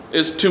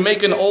is To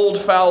Make an Old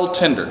Fowl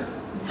Tender.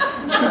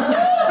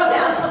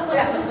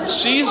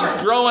 She's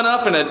growing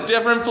up in a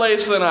different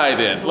place than I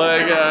did.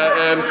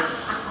 And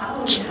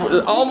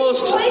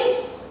almost...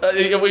 What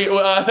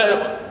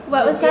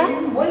was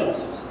that? Wait.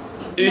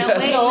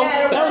 Yes. No,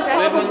 that was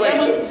probably,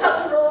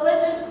 Something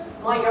religion,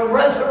 like a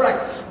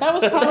resurrection. that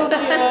was probably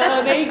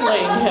an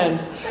egg-laying hen.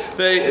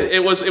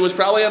 It was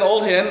probably an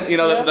old hen. You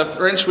know, Yeah. the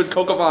French would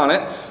coq au vin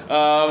it.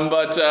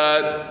 But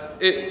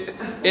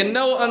in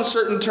no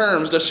uncertain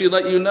terms does she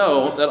let you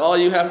know that all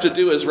you have to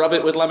do is rub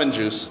it with lemon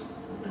juice.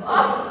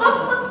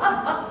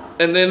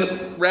 And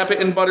then wrap it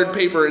in buttered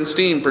paper and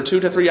steam for 2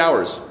 to 3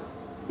 hours.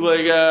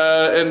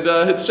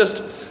 It's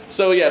just...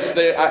 So yes,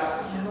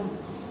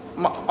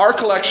 our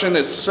collection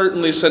is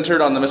certainly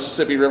centered on the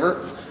Mississippi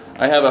River.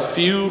 I have a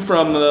few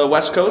from the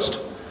West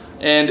Coast.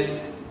 And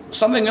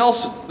something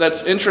else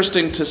that's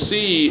interesting to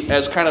see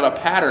as kind of a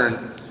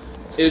pattern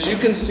is you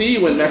can see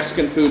when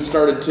Mexican food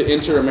started to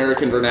enter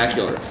American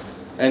vernacular.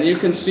 And you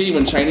can see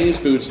when Chinese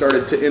food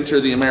started to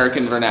enter the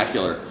American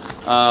vernacular.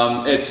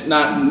 It's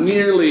not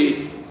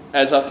nearly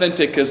as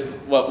authentic as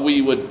what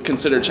we would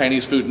consider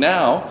Chinese food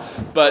now,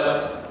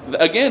 but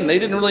again, they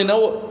didn't really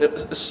know.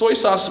 Soy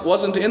sauce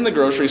wasn't in the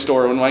grocery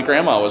store when my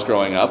grandma was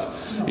growing up,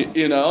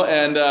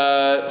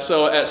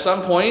 so at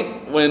some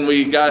point when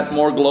we got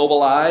more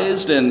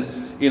globalized and,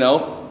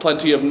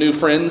 plenty of new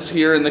friends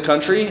here in the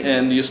country,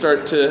 and you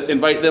start to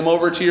invite them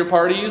over to your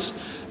parties,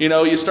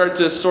 you start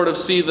to sort of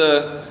see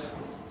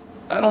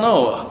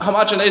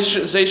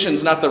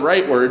homogenization not the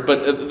right word,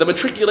 but the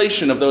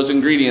matriculation of those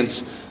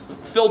ingredients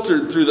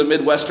filtered through the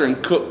Midwestern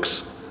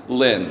cook's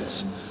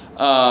lens.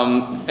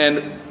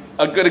 And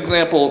a good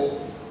example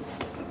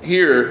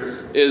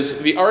here is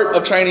The Art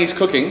of Chinese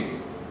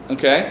Cooking,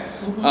 okay?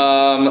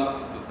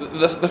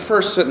 Mm-hmm. The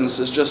first sentence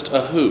is just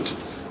a hoot.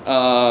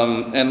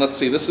 And let's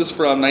see, this is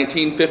from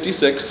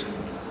 1956.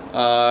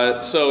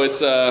 So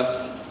it's,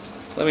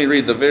 let me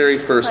read the very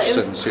first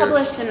sentence here. It was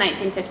published in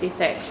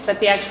 1956, but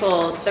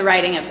the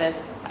writing of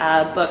this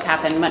book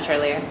happened much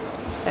earlier,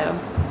 so.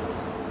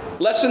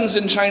 Lessons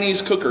in Chinese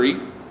cookery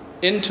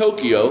in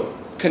Tokyo,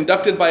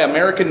 conducted by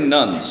American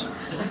nuns.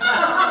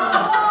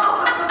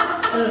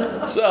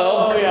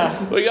 So,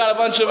 we got a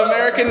bunch of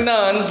American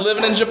nuns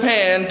living in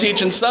Japan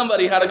teaching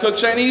somebody how to cook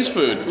Chinese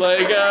food.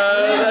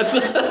 That's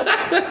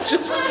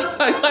just,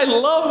 I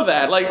love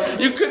that.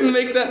 You couldn't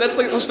make that, that's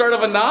like the start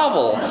of a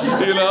novel,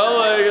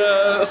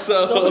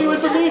 so. Nobody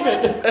would believe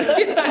it.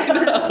 Yeah, I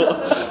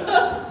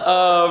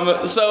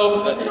know.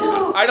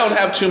 So, I don't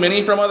have too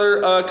many from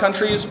other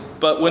countries,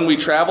 but when we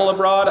travel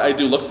abroad, I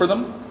do look for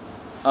them.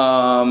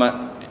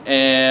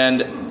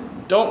 And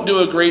don't do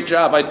a great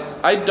job.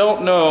 I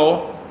don't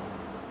know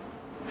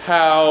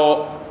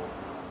how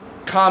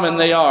common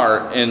they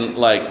are in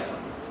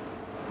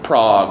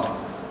Prague.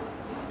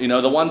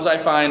 The ones I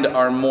find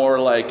are more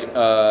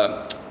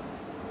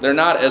they're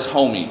not as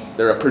homey.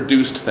 They're a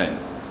produced thing.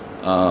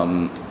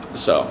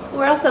 So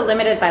we're also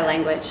limited by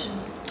language.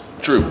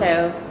 True.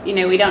 So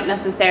we don't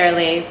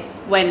necessarily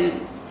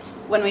when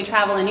we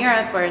travel in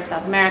Europe or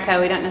South America,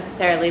 we don't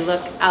necessarily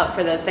look out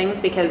for those things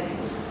because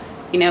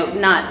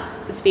not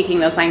speaking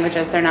those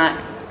languages, they're not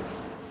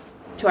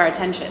to our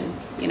attention.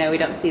 We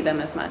don't see them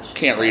as much.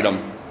 Can't read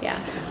them. Yeah.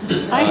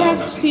 I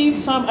have seen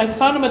some, I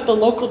found them at the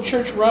local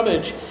church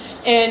rummage,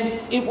 and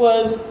it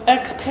was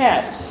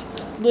expats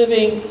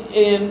living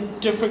in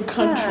different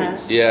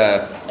countries.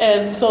 Yeah.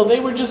 And so they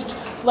were just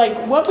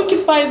what we can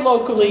find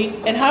locally,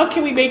 and how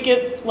can we make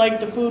it like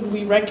the food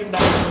we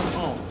recognize from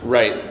home?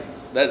 Right.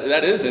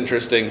 That is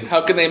interesting.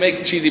 How can they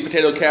make cheesy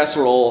potato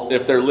casserole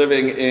if they're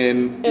living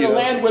in a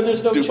land where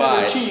there's no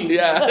Dubai? cheddar cheese?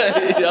 Yeah.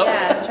 Yep.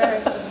 Yeah,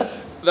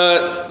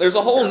 sure. There's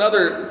a whole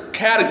nother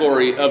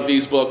category of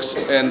these books,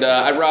 and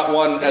I brought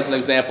one as an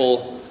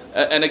example.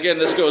 And again,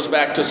 this goes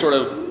back to sort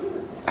of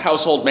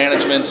household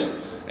management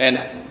and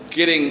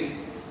getting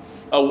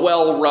a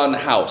well-run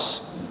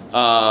house.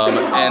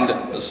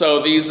 And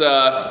so these,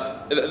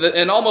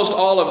 and almost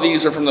all of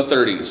these are from the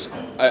 30s.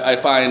 I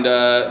find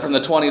from the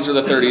 20s or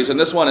the 30s. And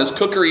this one is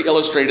Cookery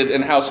Illustrated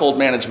in Household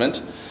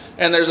Management.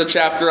 And there's a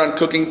chapter on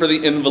cooking for the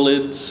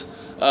invalids.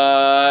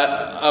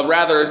 a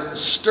rather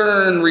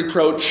stern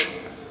reproach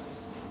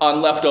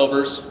on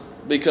leftovers,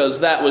 because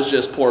that was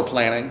just poor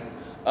planning.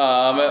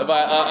 But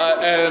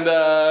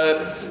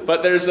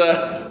there's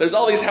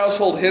all these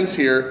household hints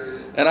here,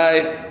 and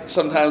I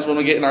sometimes, when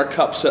we get in our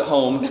cups at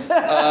home,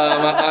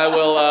 I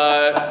will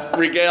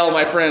regale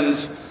my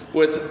friends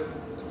with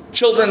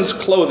children's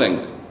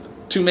clothing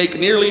to make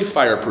nearly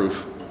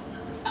fireproof.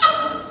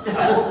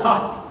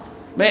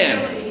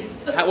 Man,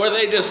 were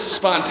they just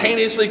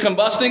spontaneously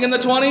combusting in the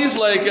 20s?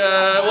 Like,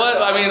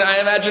 what? I mean, I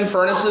imagine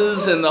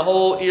furnaces and the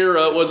whole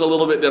era was a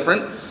little bit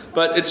different,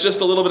 but it's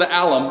just a little bit of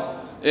alum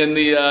in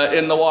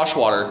the wash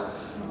water.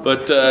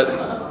 But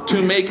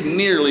to make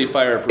nearly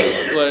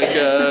fireproof, like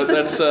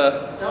that's.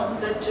 Don't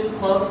sit too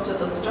close to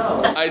the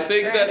stove. I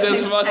think that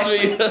this must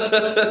be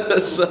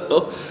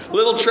so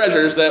little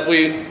treasures that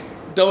we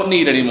don't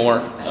need anymore.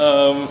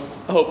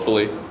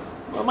 Hopefully.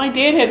 Well, my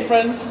dad had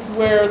friends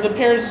where the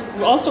parents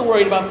were also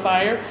worried about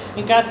fire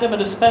and got them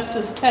an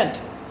asbestos tent.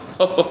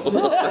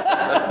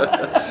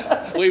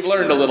 We've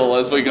learned a little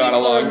as we've gone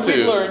along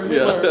too. We've learned.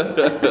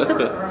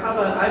 Or how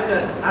about,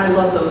 I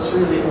love those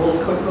really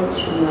old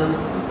cookbooks from the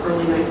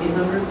early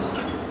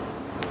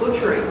 1900s.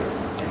 Butchery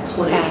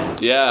explanation.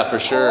 Yeah, for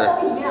sure.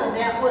 Oh, yeah,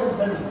 that would have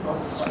been a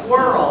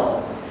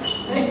squirrel.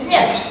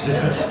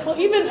 Yes. Well,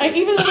 even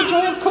in the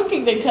Joy of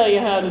Cooking, they tell you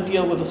how to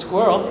deal with a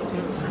squirrel,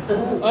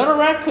 and a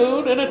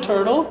raccoon, and a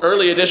turtle.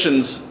 Early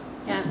editions.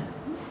 Yeah.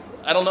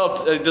 I don't know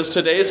if does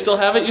today still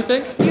have it. You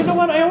think? You know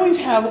what? I always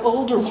have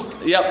older ones.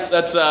 Yep,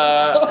 that's. So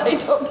I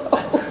don't know.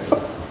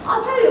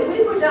 I'll tell you,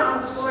 we were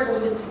down in Florida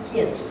with the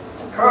kids,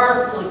 a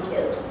car full of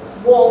kids,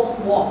 wall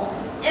to wall.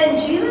 And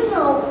do you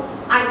know,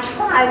 I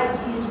tried,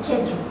 these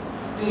kids are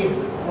being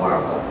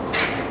horrible,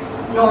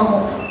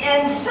 normal.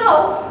 And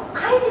so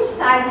I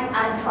decided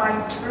I'd try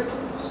turtle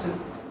soup.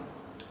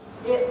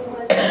 It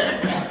was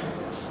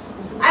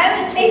I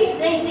haven't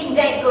tasted anything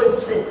that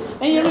good since.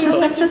 And you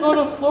don't have to go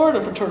to Florida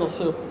for turtle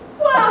soup.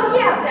 Well,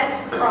 yeah,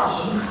 that's the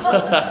problem.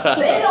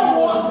 They don't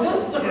want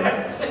good stuff.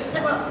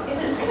 And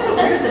it's kind of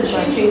weird, the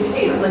changing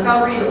taste. Like,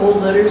 I'll read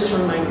old letters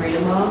from my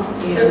grandma,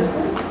 and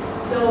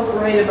they'll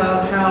write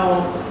about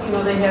how,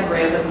 they had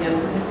rabbit again. I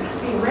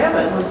mean,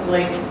 rabbit was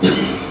like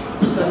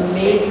the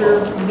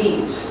major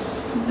meat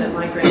that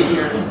my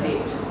grandparents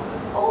ate.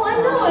 Oh, I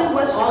know, in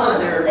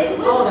Wisconsin, they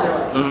live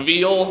that way.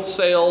 Veal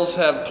sales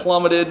have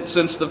plummeted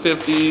since the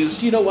 50s.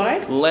 Do you know why?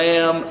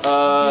 Lamb. Do you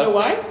know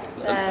why?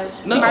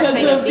 No.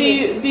 Because of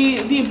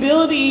the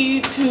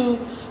ability to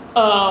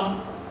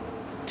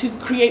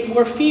create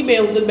more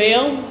females than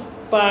males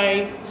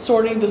by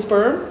sorting the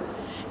sperm.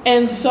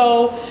 And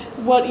so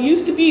what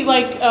used to be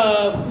like,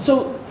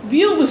 so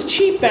veal was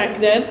cheap back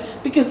then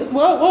because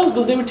what it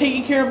was they were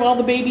taking care of all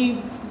the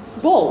baby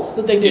bulls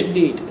that they didn't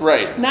need.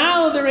 Right.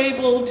 Now they're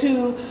able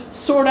to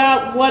sort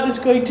out what is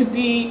going to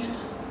be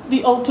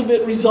the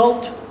ultimate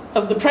result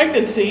of the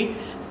pregnancy,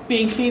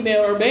 being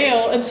female or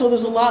male, and so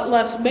there's a lot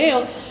less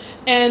male.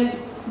 And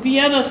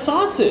Vienna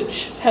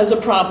sausage has a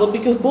problem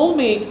because bull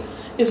meat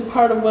is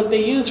part of what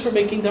they use for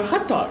making their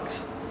hot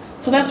dogs.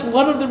 So that's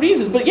one of the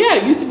reasons. But yeah,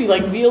 it used to be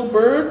like veal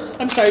birds.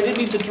 I'm sorry, I didn't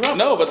mean to interrupt.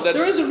 No, but there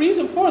is a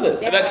reason for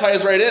this. That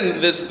ties right in.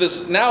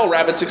 This now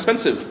rabbit's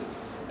expensive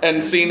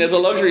and seen as a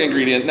luxury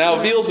ingredient.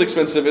 Now veal's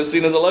expensive is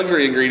seen as a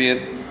luxury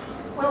ingredient.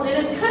 Well, and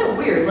it's kind of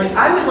weird. Like,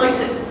 I would like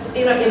to,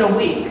 in a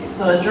week,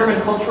 the German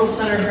Cultural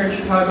Center here in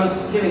Chicago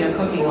is giving a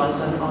cooking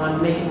lesson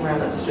on making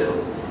rabbit stew.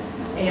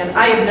 And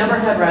I have never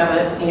had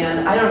rabbit,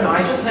 and I don't know,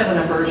 I just have an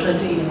aversion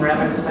to eating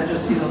rabbit because I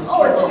just see those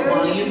little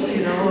bunnies,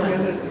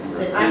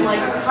 and I'm like,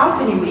 how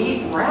can you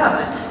eat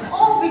rabbit?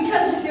 Oh,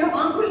 because if you're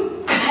hungry,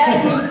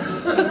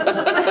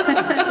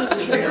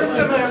 The first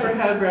time I ever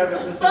had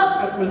rabbit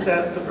was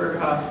at the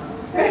Berghoff.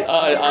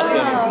 Awesome.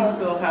 You can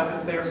still have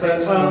it there,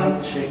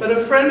 but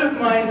a friend of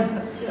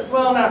mine,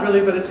 well, not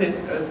really, but it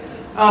tastes good.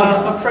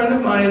 A friend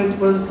of mine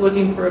was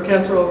looking for a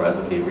casserole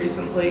recipe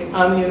recently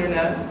on the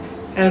internet,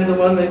 and the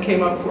one that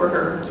came up for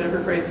her, to her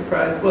great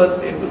surprise, was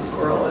made with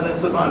squirrel, and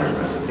it's a modern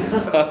recipe.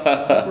 So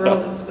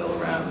squirrel is still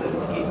around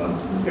and eaten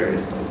in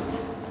various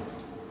places.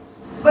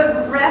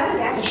 but rabbit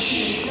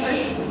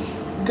actually.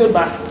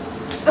 Goodbye.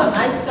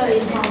 I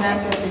studied home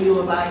ec at the U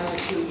of I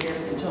for 2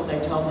 years until they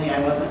told me I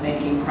wasn't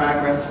making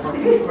progress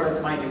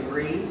towards my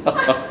degree.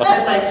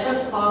 As I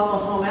took all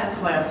the home ec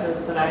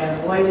classes, but I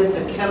avoided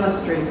the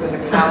chemistry for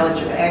the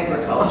College of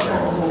Agriculture.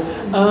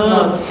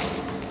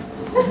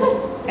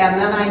 And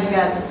then I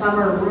had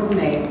summer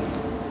roommates,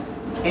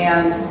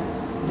 and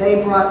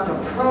they brought the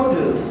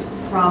produce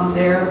from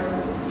their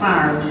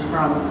farms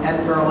from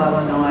Edinburgh,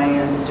 Illinois,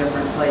 and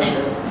different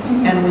places.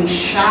 And we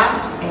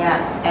shopped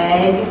at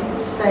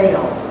ag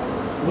sales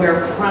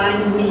where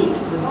prime meat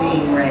was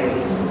being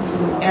raised.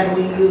 And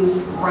we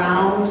used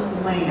ground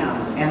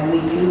lamb, and we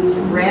used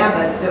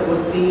rabbit that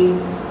was being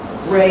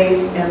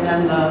raised, and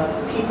then the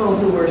people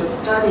who were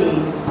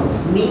studying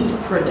meat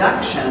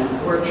production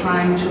were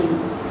trying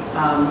to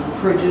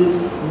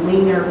produce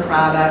leaner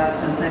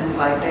products and things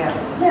like that.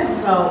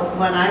 So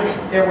when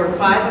there were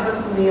 5 of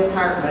us in the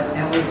apartment,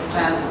 and we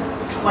spent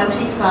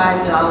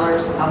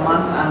 $25 a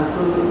month on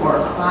food or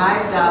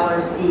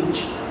 $5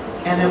 each.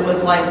 And it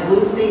was like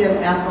Lucy and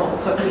Ethel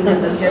cooking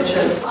in the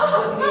kitchen with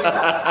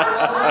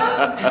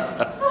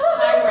the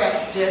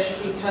Pyrex dish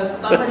because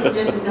somebody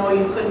didn't know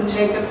you couldn't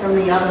take it from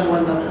the oven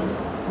when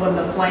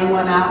the flame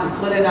went out and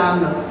put it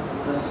on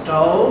the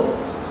stove.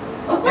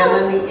 And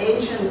then the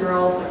Asian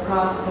girls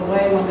across the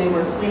way, when they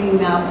were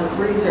cleaning out the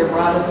freezer,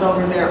 brought us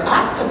over their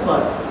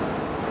octopus.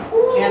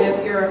 And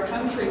if you're a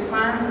country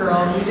farm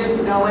girl, you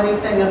didn't know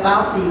anything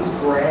about these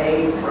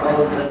gray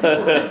frozen.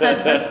 But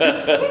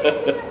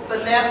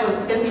that was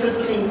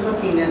interesting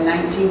cooking in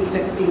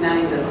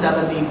 1969 to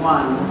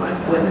 71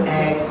 with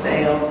egg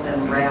sales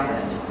and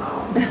rabbit.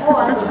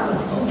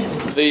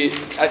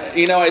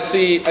 I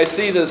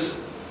see this.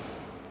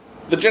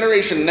 The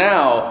generation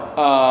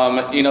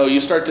now, you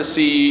start to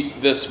see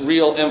this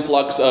real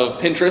influx of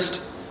Pinterest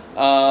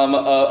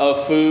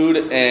of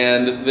food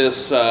and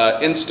this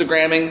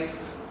Instagramming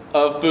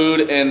of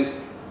food, and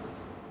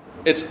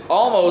it's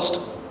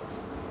almost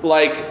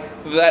like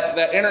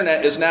that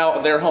internet is now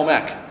their home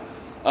ec.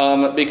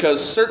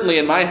 Because certainly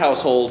in my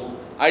household,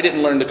 I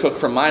didn't learn to cook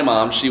from my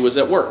mom. She was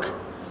at work.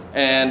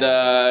 And,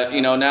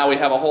 now we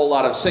have a whole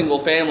lot of single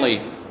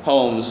family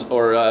homes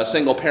or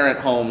single parent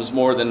homes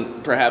more than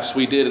perhaps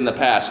we did in the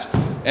past.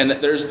 And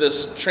there's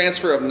this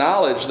transfer of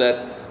knowledge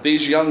that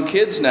these young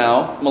kids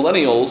now,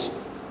 millennials,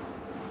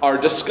 are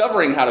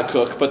discovering how to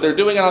cook, but they're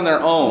doing it on their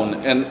own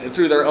and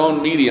through their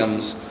own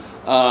mediums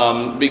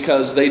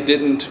because they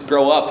didn't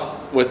grow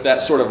up with that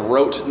sort of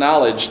rote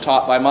knowledge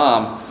taught by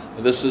mom.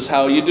 This is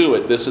how you do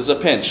it. This is a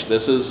pinch.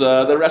 This is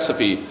the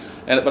recipe.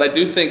 But I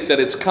do think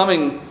that it's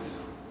coming.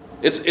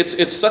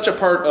 It's such a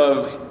part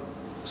of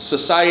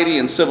society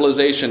and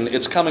civilization.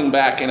 It's coming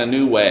back in a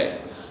new way,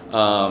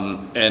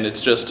 and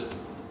it's just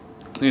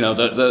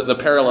the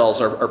parallels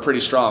are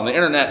pretty strong. The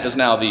internet is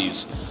now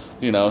these,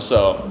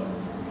 so.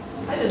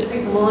 I didn't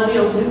think the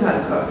millennials knew how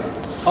to cook.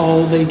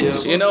 Oh, they do.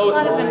 A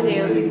lot of them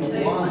do.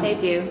 They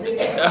do. They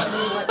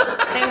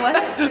what?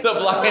 The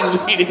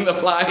blind leading the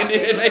blind.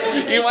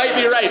 You might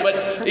be right,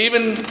 but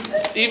even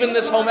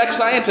this home ec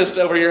scientist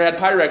over here had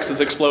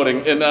Pyrex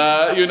exploding, and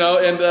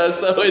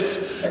so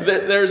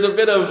there's a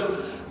bit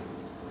of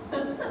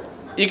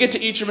you get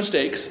to eat your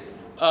mistakes.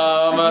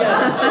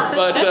 Yes.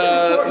 But That's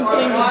an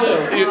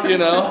important thing to do.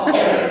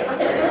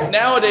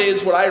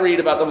 Nowadays, what I read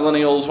about the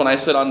millennials when I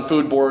sit on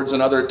food boards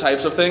and other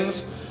types of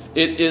things,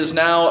 it is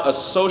now a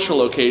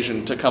social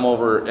occasion to come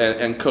over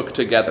and cook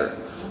together.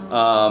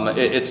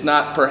 It's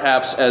not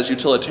perhaps as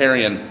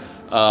utilitarian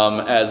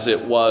as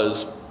it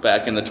was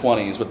back in the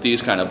 20s with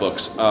these kind of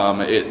books.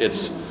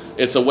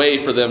 It's a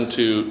way for them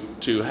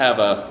to have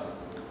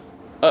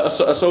a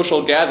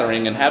social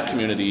gathering and have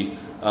community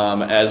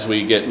as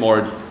we get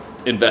more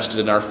invested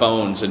in our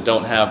phones and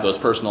don't have those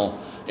personal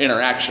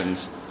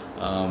interactions.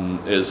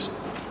 Is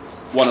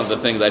one of the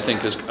things I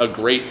think is a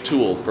great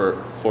tool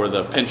for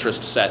the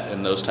Pinterest set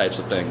and those types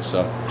of things.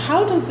 So,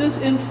 how does this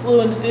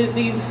influence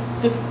this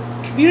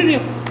community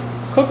of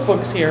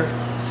cookbooks here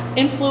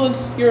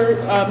influence your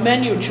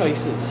menu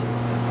choices?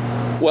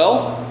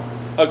 Well,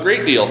 a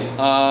great deal.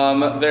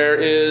 There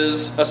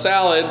is a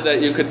salad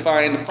that you could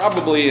find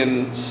probably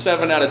in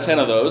 7 out of 10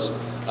 of those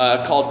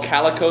called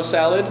Calico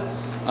salad.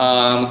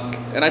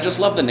 And I just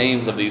love the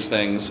names of these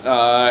things.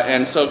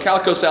 And so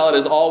Calico salad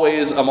is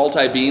always a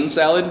multi-bean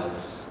salad,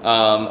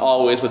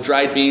 always with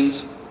dried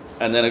beans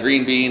and then a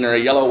green bean or a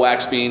yellow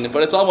wax bean.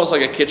 But it's almost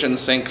like a kitchen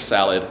sink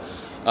salad.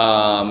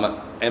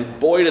 And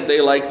boy, did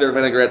they like their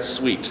vinaigrettes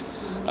sweet.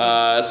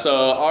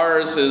 So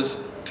ours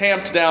is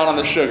tamped down on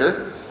the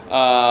sugar,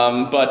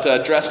 but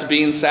dressed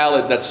bean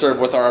salad that's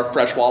served with our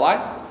fresh walleye.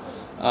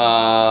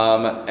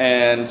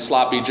 And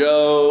sloppy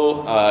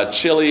joe,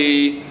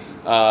 chili.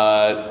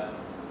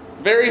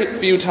 Very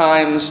few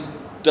times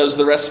does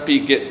the recipe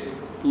get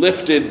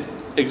lifted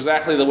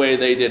exactly the way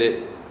they did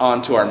it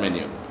onto our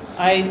menu.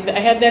 I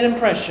had that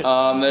impression.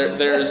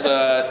 There's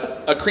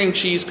a cream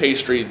cheese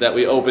pastry that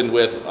we opened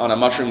with on a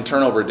mushroom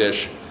turnover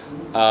dish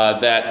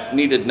that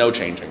needed no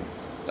changing.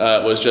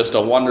 It was just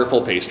a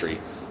wonderful pastry.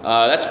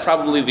 That's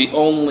probably the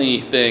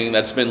only thing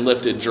that's been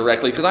lifted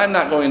directly, because I'm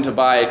not going to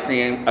buy a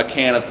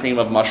can of cream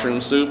of mushroom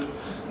soup.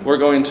 We're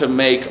going to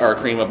make our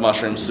cream of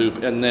mushroom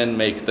soup and then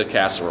make the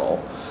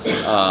casserole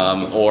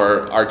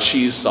or our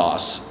cheese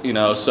sauce.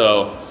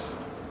 So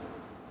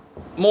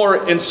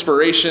more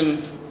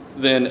inspiration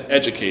than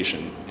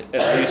education,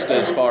 at least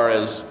as far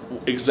as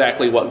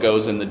exactly what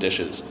goes in the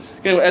dishes.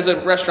 As a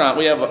restaurant,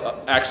 we have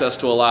access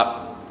to a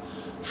lot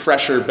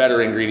fresher,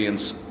 better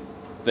ingredients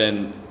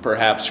than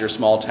perhaps your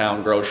small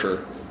town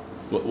grocer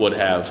would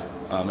have,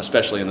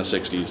 especially in the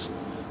 60s.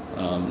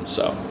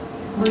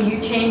 Will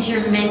you change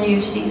your menu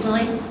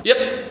seasonally?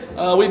 Yep.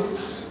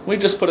 We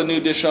just put a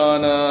new dish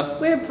on.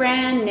 We're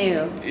brand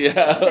new.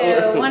 Yeah.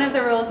 So one of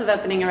the rules of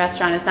opening a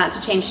restaurant is not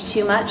to change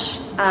too much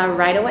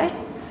right away,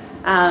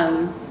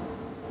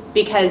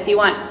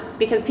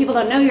 because people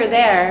don't know you're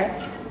there,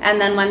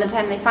 and then when the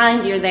time they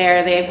find you're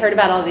there, they've heard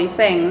about all these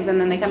things, and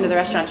then they come to the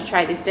restaurant to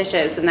try these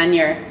dishes, and then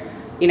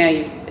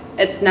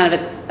it's none of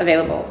it's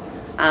available.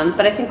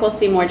 But I think we'll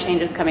see more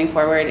changes coming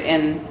forward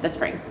in the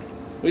spring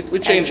We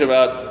change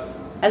about.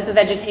 as the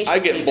vegetation I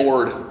get changes.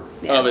 bored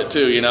Yeah. of it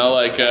too. You know,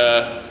 like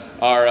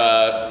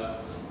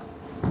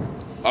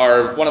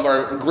one of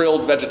our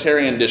grilled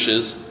vegetarian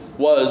dishes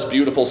was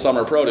beautiful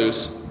summer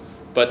produce,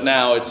 but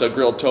now it's a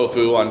grilled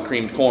tofu on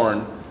creamed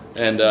corn,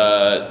 and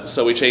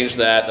so we changed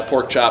that. The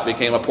pork chop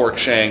became a pork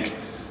shank.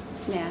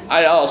 Yeah.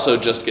 I also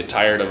just get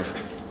tired of.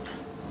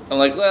 I'm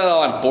like,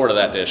 well, I'm bored of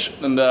that dish,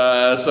 and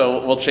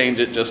so we'll change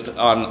it just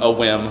on a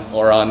whim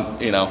or on,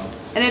 you know.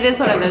 And it is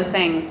one of those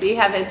things.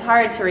 It's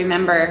hard to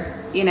remember,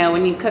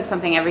 when you cook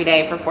something every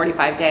day for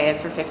 45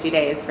 days, for 50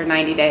 days, for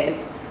 90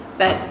 days,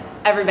 that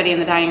everybody in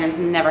the dining room's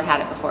never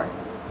had it before,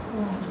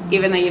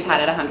 even though you've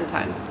had it 100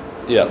 times.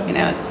 Yeah.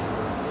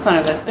 It's one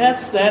of those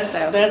things. That's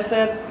So,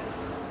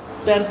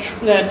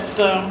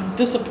 that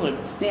discipline.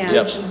 yeah.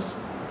 Yep. Which is,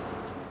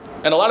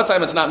 And a lot of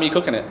time it's not me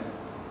cooking it.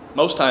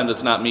 Most times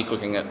it's not me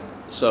cooking it.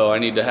 So I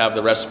need to have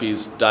the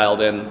recipes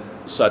dialed in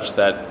such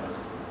that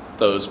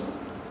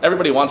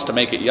everybody wants to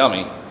make it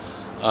yummy.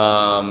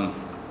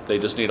 They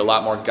just need a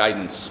lot more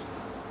guidance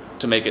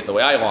to make it the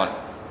way I want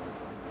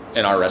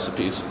in our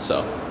recipes.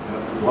 So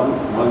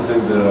One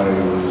thing that I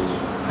was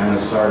kind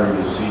of sorry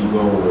to see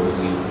go was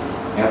the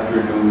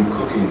afternoon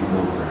cooking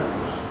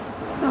programs.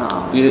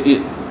 Oh.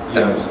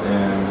 Yes,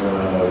 and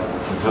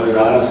to tell you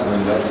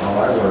honestly, that's how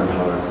I learned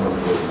how to cook.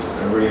 Was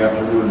every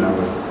afternoon I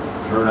would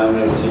turn on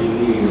that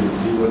TV and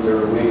see what they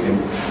were making,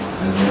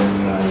 and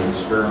then I would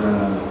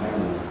experiment on the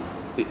family.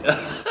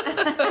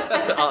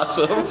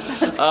 Awesome.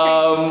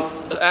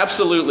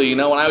 Absolutely.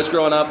 When I was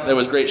growing up, there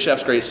was Great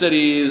Chefs, Great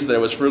Cities. There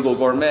was Frugal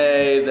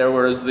Gourmet. There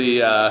was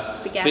the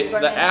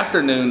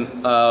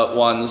afternoon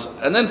ones,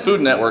 and then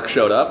Food Network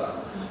showed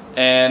up.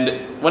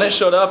 And when it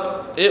showed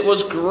up, it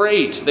was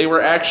great. They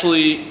were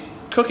actually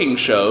cooking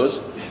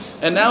shows,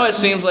 and now it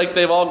seems like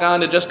they've all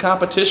gone to just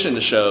competition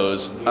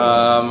shows,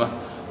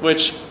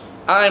 which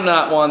I'm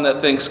not one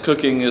that thinks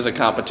cooking is a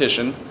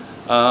competition.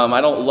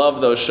 I don't love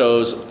those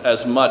shows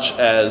as much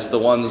as the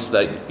ones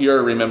that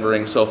you're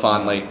remembering so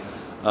fondly.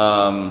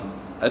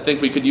 I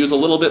think we could use a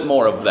little bit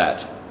more of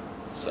that.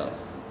 So,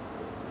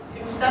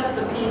 Except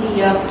the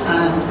PBS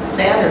on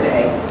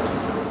Saturday.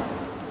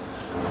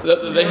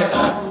 they Sarah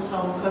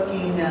Home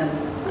Cooking and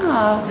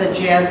the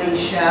Jazzy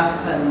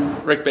Chef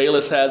and Rick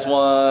Bayless has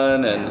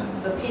one,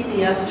 and the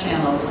PBS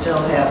channels still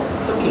have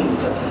cooking.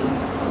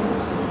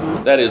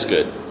 that is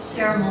good.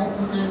 Sarah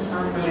Moulton is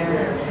on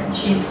there, and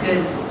she's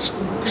good,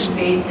 pretty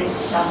basic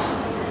stuff.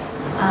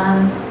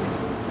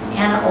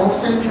 Anna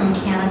Olsen from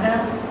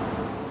Canada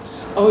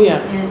oh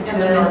yeah. is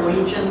And the good.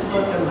 Norwegian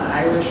cook and the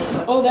Irish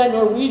cook. Oh, that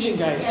Norwegian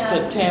guy is Yeah.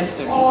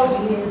 fantastic. Oh,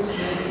 yes.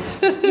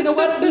 You know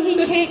what?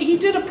 He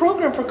did a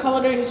program for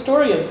culinary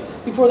historians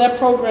before that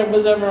program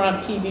was ever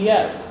on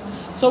PBS.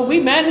 So we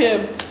met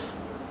him.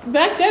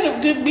 Back then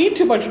it didn't mean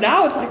too much.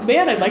 Now it's like,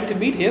 man, I'd like to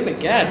meet him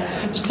again.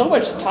 There's so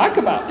much to talk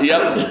about.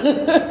 Yep.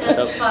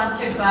 That's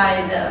sponsored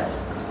by the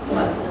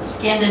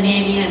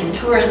Scandinavian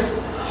Tourist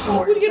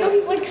Board. Well,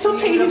 he's like,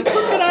 sometimes he's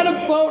cooking on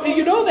a boat,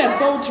 and that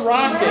boat's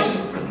rocking.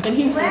 And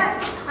he's like,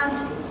 Rat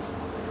hunting.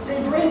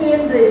 They bring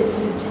in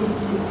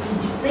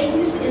these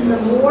things in the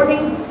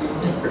morning,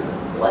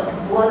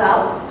 blood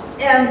out,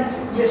 and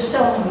just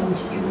selling them to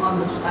you on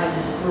the side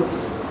of the roof.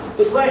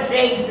 The fresh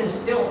eggs are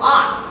still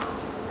hot.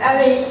 I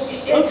mean,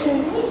 it's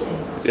amazing.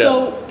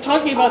 So,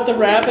 talking about the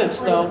rabbits,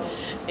 though,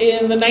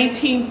 in the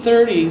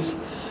 1930s,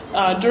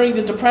 during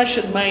the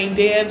Depression, my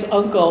dad's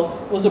uncle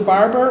was a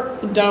barber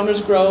in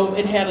Downers Grove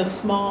and had a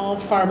small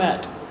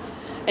farmette.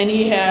 And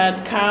he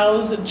had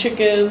cows and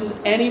chickens,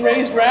 and he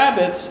raised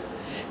rabbits.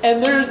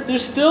 And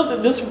there's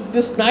still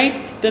this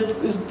night that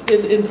is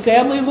in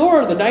family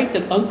lore, the night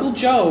that Uncle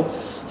Joe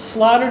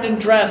slaughtered and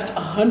dressed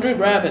 100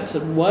 rabbits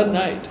in one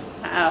night.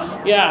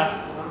 Wow. Yeah.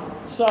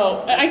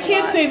 So I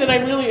can't say that I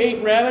really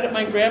ate rabbit at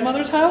my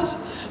grandmother's house,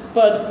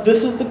 but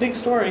this is the big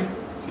story.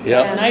 Yep.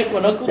 That night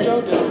when Uncle Joe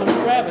did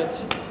 100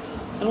 rabbits.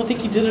 I don't think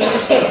he did it ever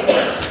since.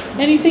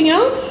 Anything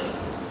else?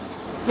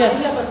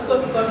 Yes. I have a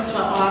cookbook to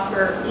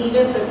offer.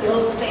 Edith, if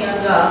you'll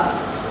stand up.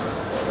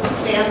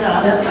 Stand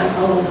up.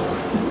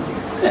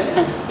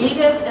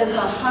 Edith is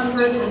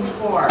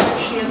 104.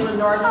 She is a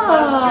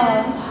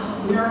Northwestern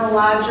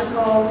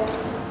neurological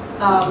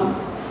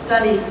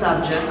study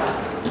subject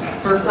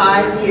for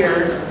 5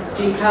 years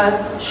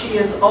because she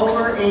is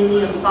over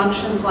 80 and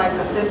functions like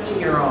a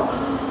 50-year-old.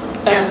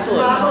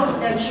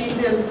 Excellent. And she's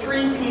in 3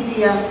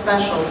 PBS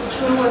specials,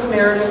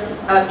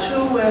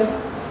 2 with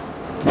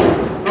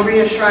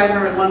Maria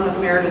Shriver and 1 with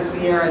Meredith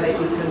Vieira that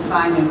you can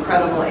find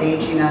Incredible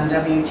Aging on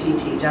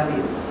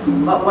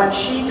WTTW. But what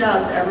she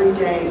does every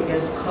day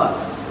is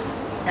cooks.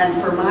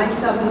 And for my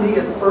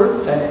 70th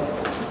birthday,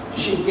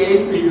 she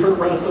gave me her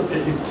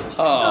recipes. And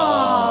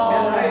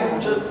I am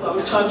just so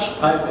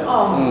touched by this.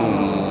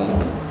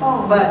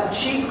 But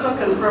she's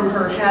cooking from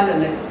her head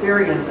and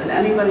experience, and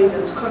anybody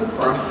that's cooked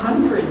for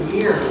 100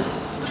 years,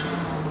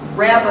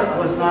 rabbit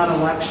was not a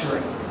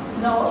luxury.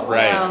 No.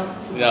 Right.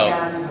 No.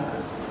 And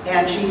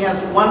And she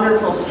has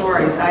wonderful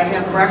stories. I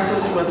have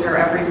breakfast with her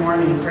every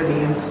morning for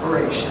the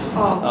inspiration.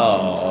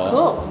 Oh,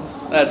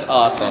 Cool. that's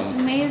awesome.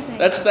 That's amazing.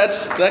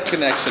 That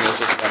connection is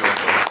just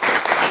wonderful.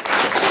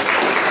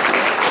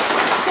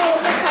 So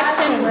the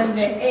question, When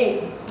they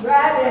ate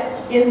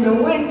rabbit in the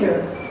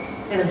winter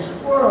and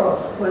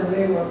squirrels when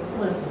they were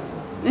plenty.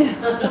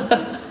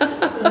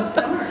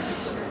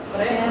 But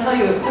I have to tell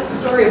you a quick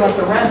story about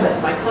the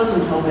rabbit. My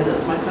cousin told me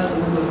this. My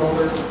cousin who was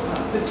older,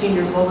 15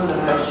 years older than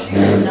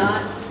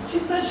I. She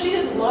said she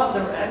didn't love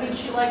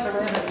she liked the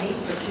rabbit meat,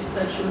 but she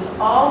said she was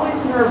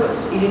always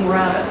nervous eating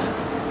rabbit,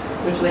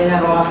 which they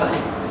have often,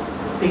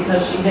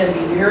 because she had to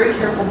be very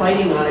careful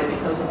biting on it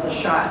because of the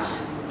shot.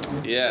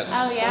 Yes.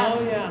 Oh, yeah.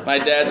 Oh, yeah. My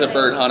dad's a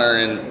bird hunter,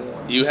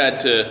 and you had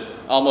to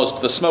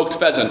the smoked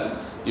pheasant.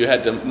 You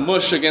had to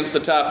mush against the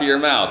top of your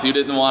mouth. You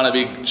didn't want to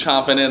be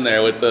chomping in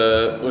there with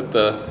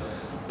the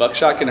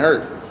buckshot can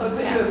hurt. So could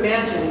you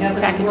imagine, you have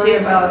Crack to a worry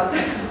tooth. about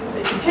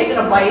taking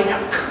a bite.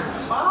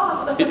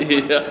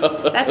 Yeah.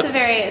 That's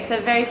it's a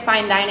very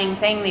fine dining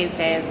thing these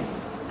days,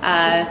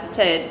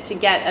 to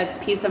get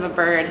a piece of a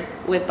bird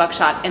with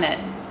buckshot in it.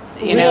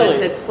 You know,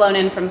 Really? it's flown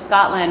in from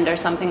Scotland or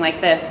something like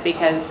this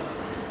because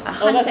Oh,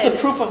 hunted. that's the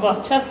proof of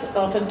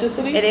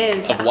authenticity? It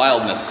is. Of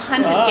wildness.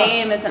 Hunted Ah.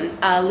 game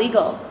isn't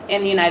legal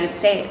in the United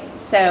States.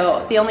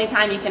 So the only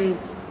time you can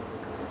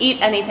eat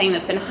anything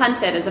that's been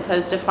hunted as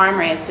opposed to farm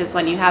raised is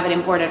when you have it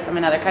imported from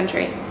another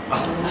country.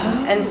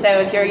 And so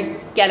if you're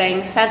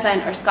getting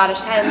pheasant or Scottish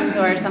hens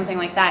or something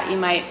like that, you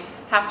might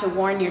have to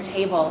warn your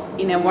table,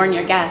 warn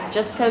your guests,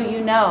 just so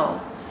you know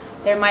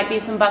there might be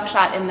some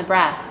buckshot in the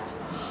breast.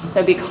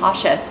 So be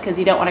cautious because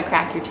you don't want to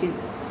crack your tooth.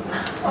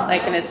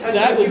 And it's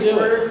That would do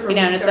it.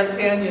 and it's a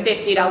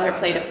 $50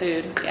 plate of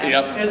food. Yeah.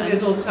 Yep. And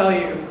it'll tell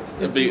you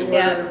if you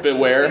Yeah. order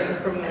Beware.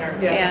 from there.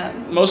 Yeah.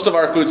 Most of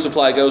our food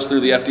supply goes through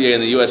the FDA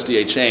and the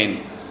USDA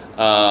chain,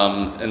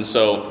 and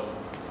so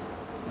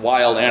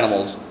wild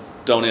animals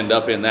don't end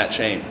up in that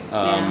chain.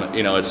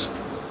 It's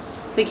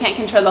So we can't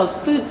control the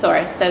food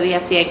source, so the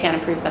FDA can't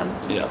approve them.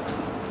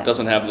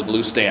 doesn't have the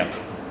blue stamp.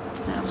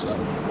 No. So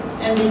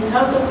And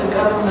because of the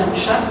government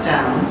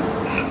shutdown,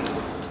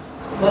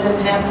 what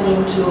is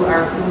happening to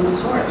our food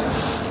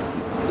source?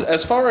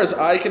 as far as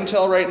I can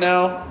tell right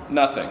now,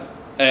 nothing.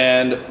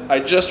 And I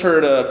just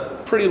heard a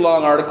pretty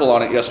long article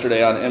on it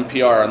yesterday on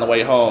NPR on the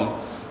way home.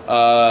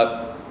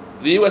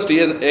 The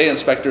USDA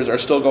inspectors are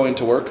still going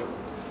to work,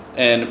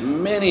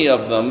 and many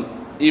of them,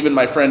 even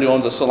my friend who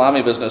owns a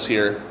salami business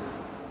here,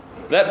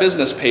 that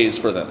business pays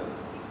for them.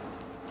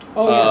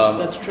 Oh,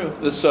 yes, that's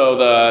true. So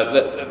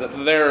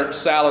their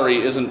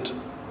salary isn't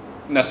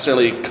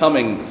necessarily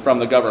coming from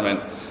the government.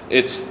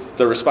 It's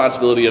the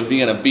responsibility of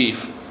Vienna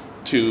Beef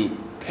to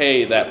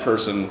pay that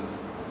person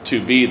to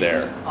be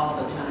there.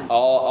 All the time.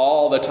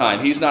 All the time.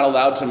 He's not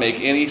allowed to make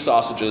any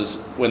sausages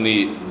when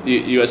the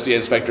USDA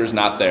inspector is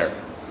not there.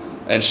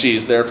 And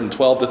she's there from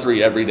 12 to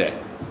 3 every day.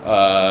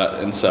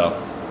 And so...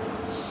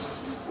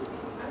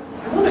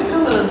 I want to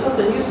comment on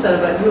something you said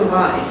about U of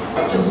I,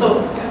 just so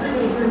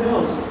everybody here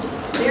knows.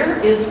 There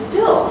is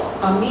still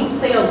a meat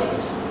sales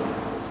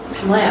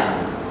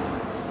lab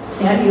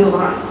at U of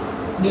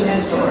I. Meat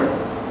And- stores.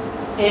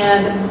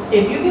 And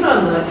if you get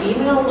on the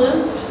email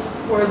list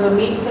for the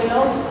meat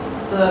sales,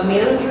 the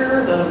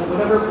manager, the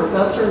whatever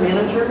professor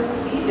manager,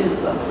 he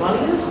is the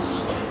funniest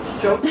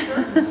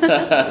jokester.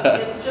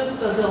 It's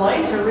just a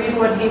delight to read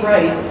what he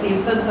writes. He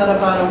sends out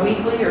about a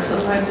weekly or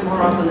sometimes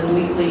more often than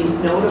weekly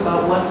note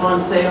about what's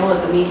on sale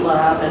at the meat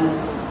lab. And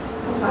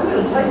I'm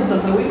going to tell you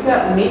something, we've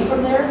gotten meat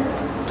from there.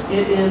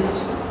 It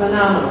is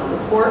phenomenal.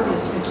 The pork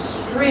is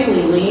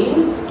extremely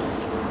lean.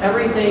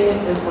 Everything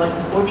is like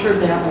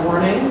butchered that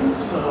morning,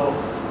 so.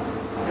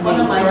 One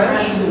of my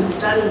fresh. friends who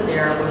studied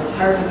there was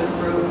part of the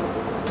group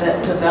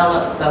that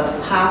developed the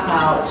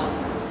pop-out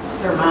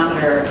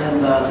thermometer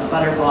in the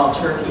butterball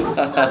turkeys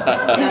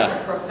as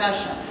a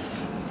profession.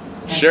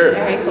 Sure.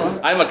 Very cool.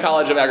 I'm a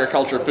College of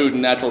Agriculture, Food,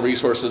 and Natural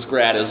Resources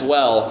grad as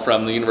well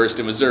from the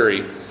University of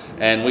Missouri.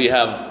 And we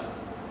have,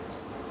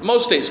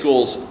 most state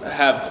schools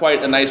have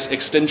quite a nice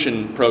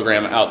extension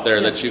program out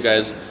there that you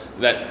guys,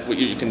 that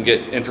you can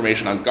get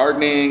information on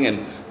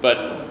gardening.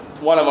 But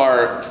one of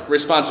our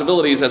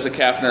responsibilities as a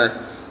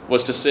CAFNR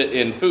was to sit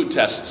in food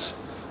tests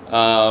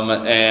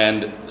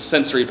and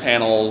sensory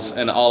panels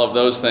and all of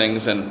those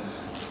things. And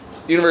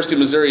University of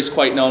Missouri is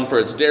quite known for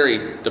its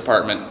dairy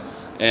department.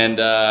 And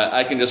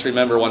I can just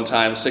remember one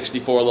time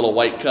 64 little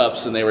white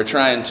cups, and they were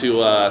trying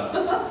to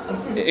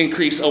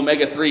increase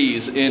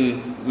omega-3s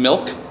in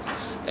milk.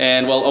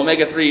 And well,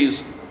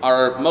 omega-3s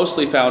are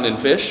mostly found in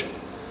fish.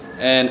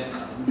 And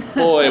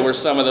boy, were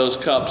some of those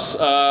cups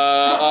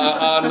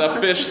on the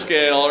fish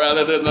scale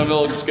rather than the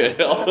milk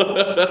scale.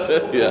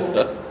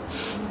 Yeah.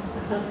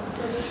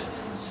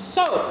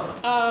 So,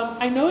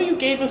 I know you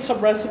gave us some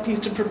recipes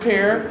to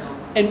prepare,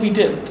 and we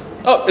didn't.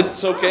 Oh,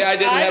 it's okay. I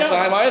didn't have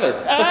time either.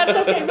 It's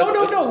okay.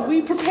 No.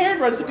 We prepared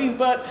recipes,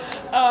 but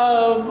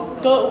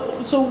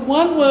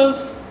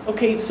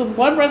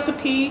one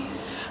recipe.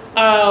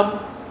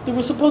 There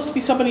was supposed to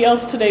be somebody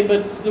else today,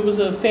 but there was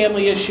a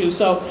family issue.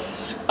 So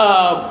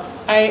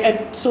I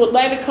So at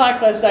 9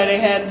 o'clock last night, I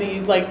had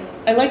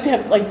I like to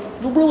have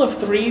the rule of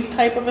threes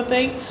type of a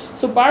thing.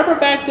 So Barbara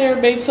back there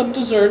made some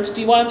desserts.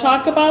 Do you want to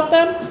talk about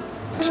them?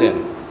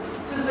 Tim.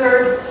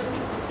 Desserts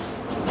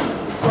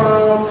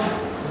from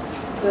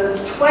the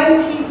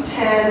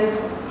 2010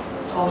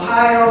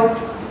 Ohio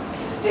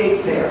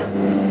State Fair.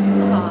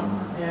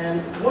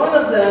 And one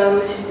of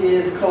them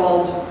is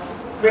called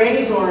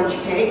Granny's Orange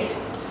Cake,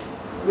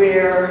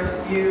 where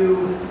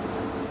you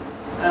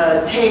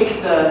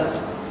take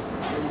the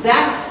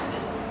zest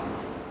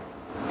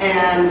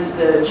and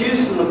the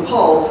juice and the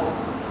pulp,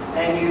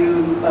 and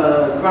you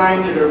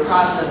grind it or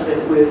process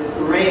it with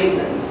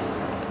raisins.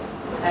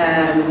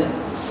 And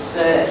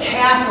the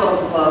half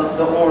of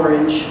the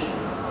orange,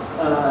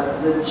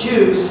 the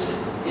juice,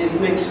 is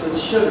mixed with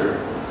sugar.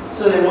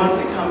 So that once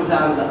it comes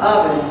out of the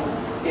oven,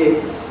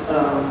 it's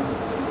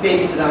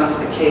basted onto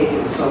the cake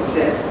and soaks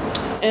in.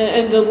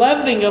 And the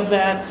leavening of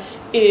that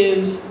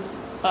is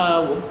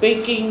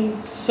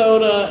baking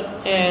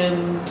soda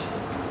and,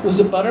 was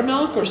it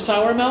buttermilk or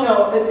sour milk?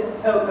 No,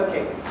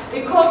 okay.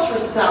 It calls for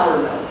sour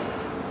milk.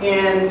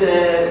 And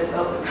the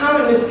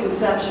common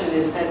misconception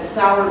is that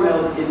sour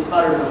milk is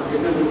buttermilk. It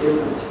really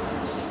isn't.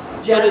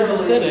 But it's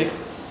acidic.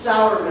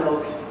 Sour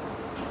milk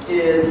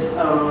is,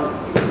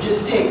 if you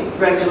just take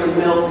regular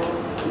milk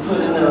and put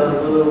in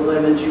a little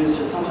lemon juice,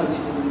 or sometimes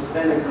people use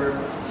vinegar,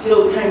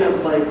 it'll kind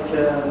of like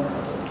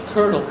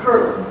curdle.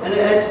 And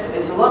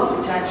it's a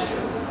lovely texture.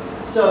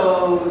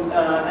 So,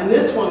 and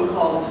this one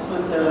called to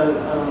put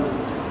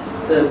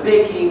the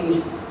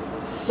baking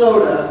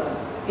soda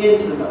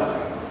into the milk.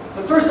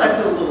 But first I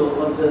put a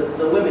little of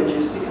the lemon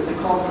juice because it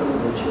called for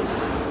lemon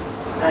juice.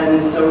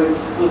 And so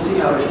we'll see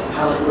how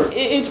it works.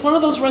 It's one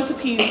of those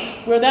recipes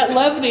where that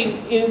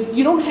leavening,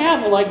 you don't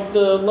have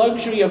the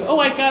luxury of,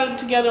 I got it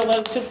together, let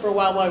it sit for a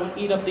while I would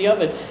heat up the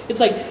oven. It's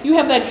like you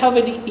have that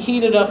oven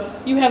heated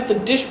up, you have the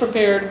dish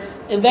prepared,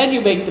 and then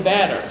you make the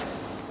batter.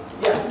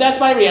 Yeah. That's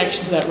my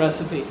reaction to that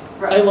recipe.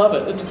 Right. I love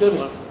it. It's a good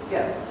one.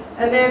 Yeah.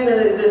 And then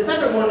the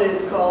second one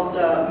is called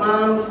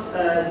Mom's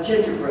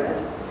Gingerbread.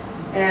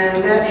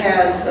 And that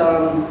has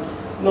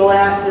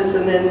molasses,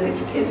 and then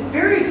it's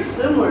very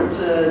similar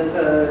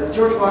to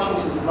George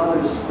Washington's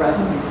mother's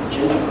recipe for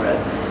gingerbread.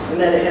 And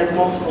then it has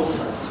multiple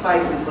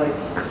spices like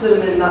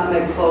cinnamon,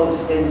 nutmeg,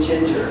 cloves, and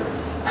ginger.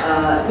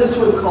 This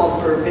one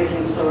called for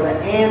baking soda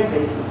and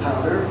baking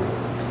powder.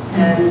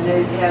 And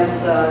it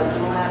has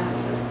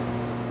molasses in it.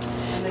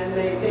 And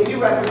then they do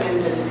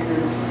recommend that if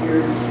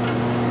you're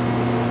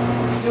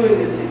doing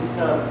this, it's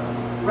the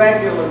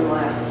regular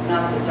molasses,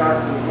 not the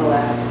dark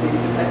molasses,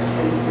 because that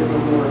tends to be a little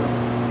more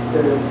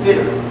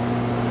bitter.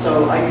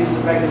 So I use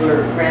the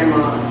regular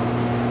grandma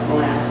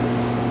molasses.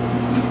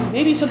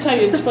 Maybe sometime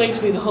you explain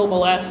to me the whole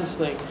molasses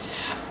thing,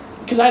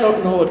 because I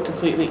don't know it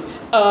completely.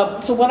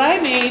 So what I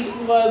made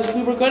was,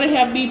 we were going to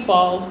have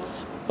meatballs,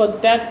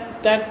 but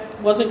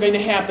that wasn't going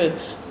to happen.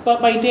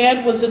 But my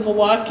dad was in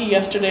Milwaukee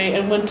yesterday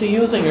and went to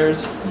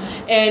Usinger's,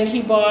 and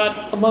he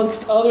bought,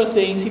 amongst other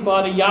things, he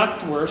bought a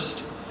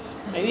Jagdwurst.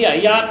 Yeah,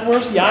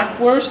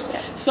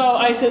 Jagdwurst. So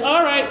I said,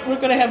 all right, we're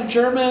going to have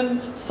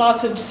German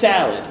sausage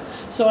salad.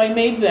 So I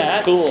made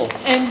that. Cool.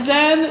 And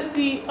then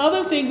the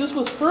other thing, this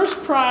was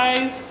first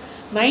prize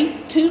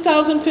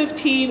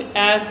 2015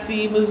 at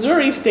the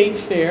Missouri State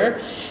Fair,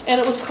 and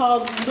it was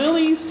called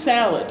Lily's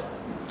Salad.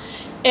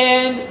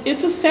 And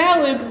it's a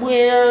salad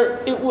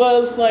where it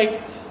was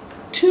like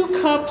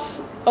 2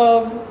 cups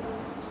of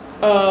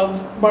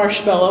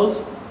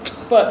marshmallows,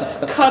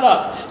 but cut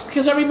up.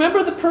 Because I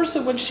remember the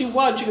person when she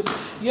won, she goes,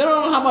 you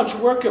don't know how much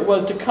work it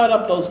was to cut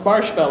up those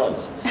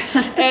marshmallows.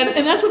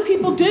 and that's what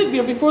people did.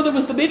 You know, before there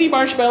was the mini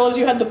marshmallows,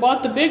 you had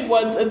bought the big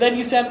ones, and then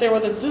you sat there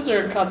with a scissor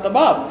and cut them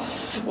up.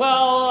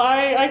 Well,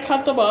 I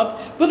cut them up,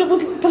 but it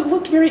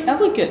looked very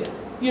elegant.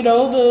 You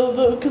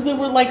know, because they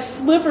were like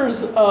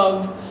slivers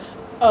of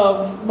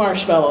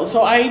marshmallows.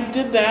 So I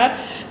did that.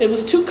 It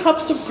was 2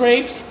 cups of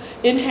grapes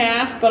in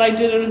half, but I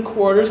did it in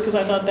quarters because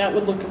I thought that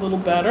would look a little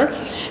better.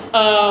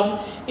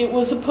 It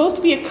was supposed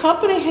to be 1.5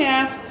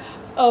 cups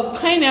of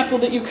pineapple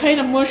that you kind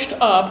of mushed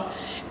up,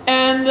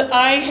 and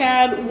I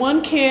had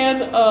 1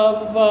 can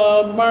of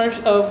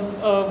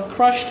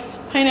crushed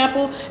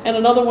pineapple and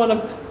another one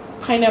of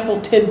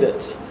pineapple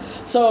tidbits.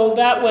 So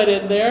that went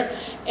in there,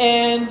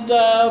 and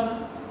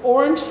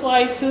orange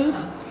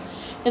slices,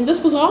 and this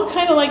was all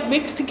kind of like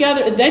mixed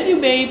together. And then you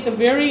made a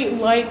very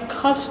light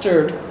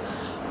custard,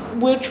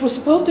 which was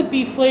supposed to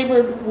be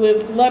flavored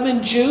with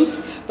lemon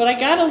juice, but I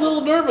got a little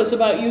nervous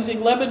about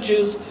using lemon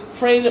juice,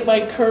 afraid it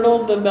might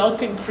curdle the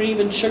milk and cream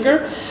and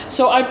sugar.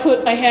 So I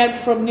had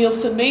from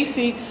Nielsen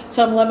Macy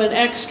some lemon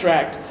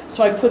extract.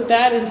 So I put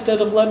that instead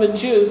of lemon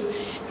juice,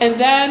 and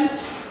then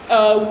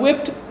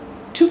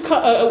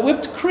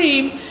whipped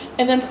cream,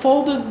 and then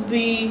folded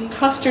the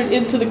custard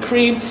into the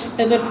cream,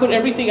 and then put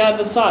everything on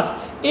the sauce.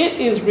 It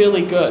is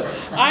really good.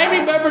 I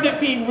remembered it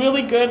being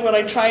really good when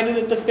I tried it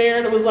at the fair,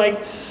 and it was like,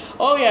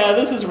 oh yeah,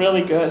 this is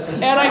really good.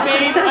 And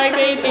I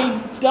made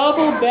a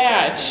double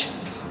batch,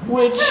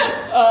 which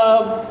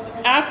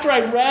after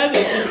I read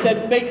it, it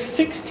said make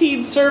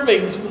 16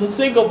 servings with a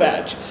single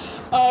batch.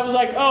 I was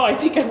like, oh, I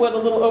think I went a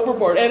little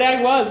overboard. And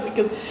I was,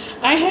 because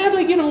I had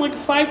like a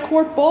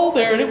 5-quart bowl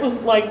there, and it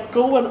was like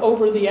going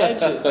over the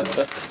edges.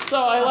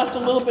 So I left a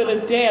little bit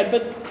of Dad.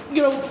 But,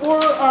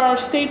 for our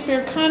state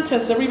fair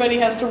contest, everybody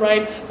has to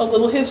write a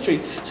little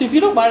history. So if you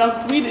don't mind,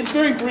 I'll read, it's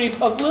very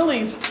brief, of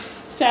Lily's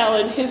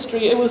salad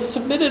history. It was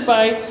submitted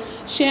by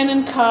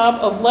Shannon Cobb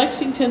of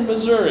Lexington,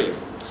 Missouri.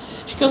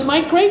 She goes,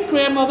 my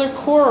great-grandmother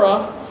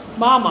Cora,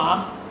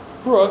 Mama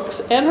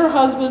Brooks, and her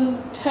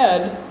husband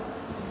Ted,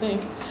 I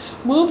think,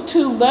 moved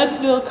to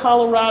Leadville,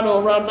 Colorado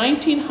around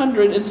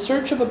 1900 in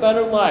search of a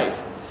better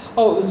life.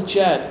 Oh, it was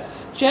Jed.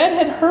 Jed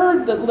had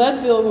heard that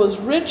Leadville was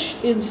rich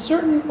in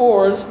certain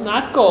ores,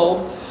 not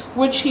gold,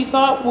 which he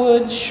thought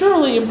would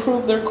surely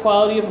improve their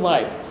quality of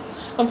life.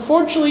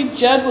 Unfortunately,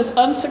 Jed was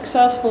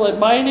unsuccessful at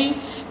mining,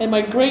 and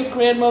my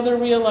great-grandmother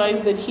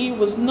realized that he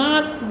was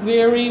not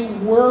very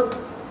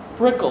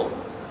work-brickle.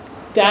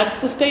 That's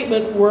the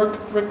statement,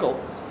 work-brickle.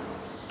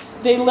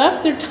 They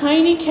left their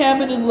tiny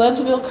cabin in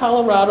Leadville,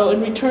 Colorado,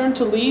 and returned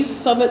to Lee's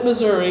Summit,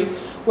 Missouri,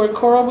 where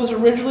Cora was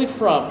originally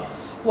from.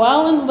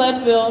 While in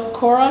Leadville,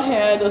 Cora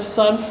had a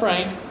son,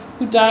 Frank,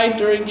 who died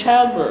during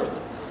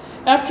childbirth.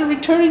 After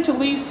returning to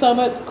Lee's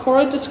Summit,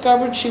 Cora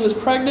discovered she was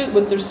pregnant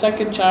with their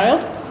second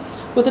child.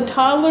 With a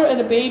toddler and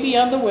a baby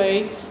on the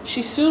way,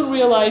 she soon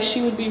realized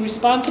she would be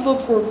responsible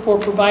for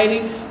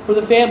providing for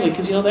the family,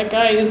 because that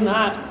guy is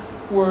not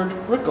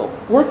work-brickle.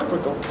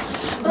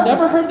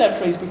 Never heard that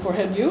phrase before,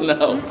 have you?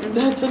 No.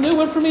 That's a new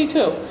one for me,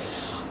 too.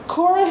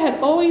 Cora had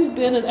always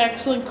been an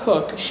excellent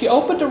cook. She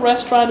opened a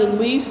restaurant in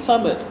Lee's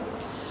Summit.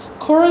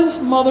 Cora's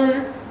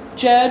mother,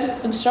 Jed,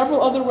 and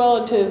several other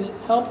relatives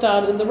helped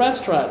out in the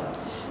restaurant.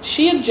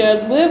 She and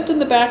Jed lived in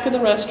the back of the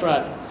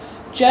restaurant.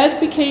 Jed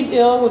became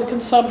ill with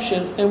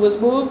consumption and was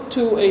moved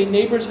to a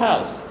neighbor's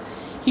house.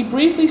 He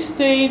briefly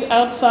stayed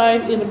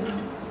outside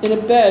in a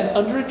bed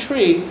under a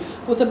tree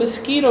with a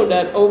mosquito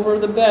net over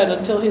the bed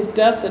until his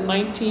death in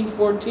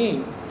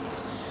 1914.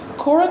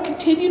 Cora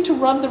continued to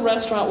run the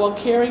restaurant while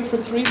caring for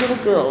 3 little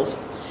girls.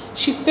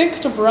 She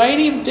fixed a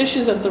variety of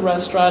dishes at the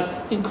restaurant,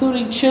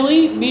 including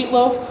chili,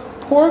 meatloaf,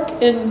 pork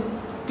and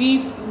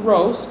beef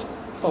roast,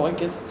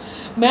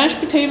 mashed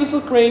potatoes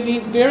with gravy,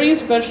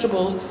 various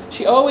vegetables.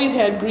 She always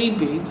had green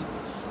beans,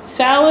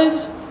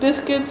 salads,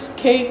 biscuits,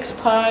 cakes,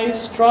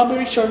 pies,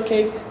 strawberry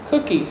shortcake,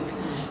 cookies.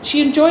 She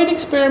enjoyed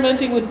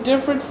experimenting with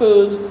different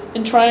foods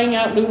and trying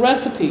out new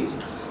recipes.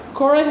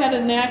 Cora had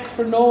a knack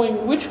for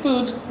knowing which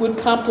foods would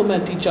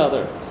complement each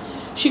other.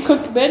 She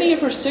cooked many of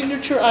her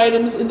signature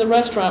items in the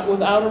restaurant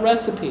without a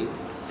recipe.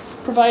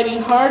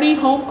 Providing hearty,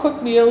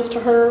 home-cooked meals to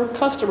her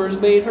customers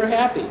made her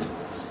happy.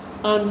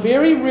 On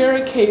very rare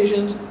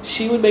occasions,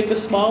 she would make a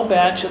small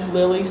batch of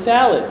Lily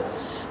salad.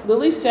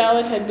 Lily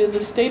salad had been the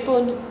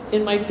staple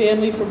in my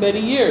family for many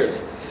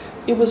years.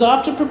 It was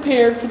often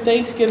prepared for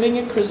Thanksgiving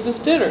and Christmas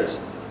dinners.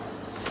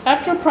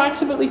 After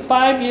approximately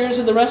 5 years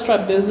in the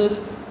restaurant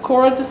business,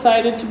 Cora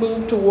decided to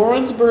move to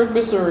Warrensburg,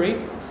 Missouri.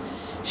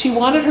 She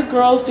wanted her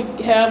girls to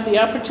have the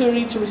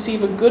opportunity to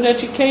receive a good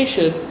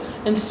education,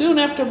 and soon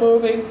after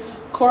moving,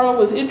 Cora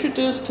was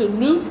introduced to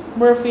Newt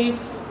Murphy,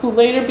 who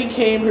later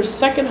became her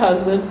second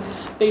husband.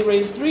 They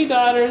raised 3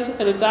 daughters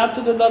and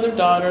adopted another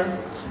daughter,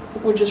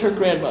 which is her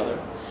grandmother.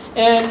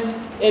 And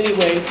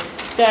anyway,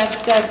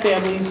 that's that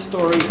family's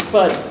story,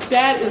 but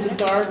that is a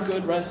darn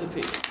good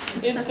recipe.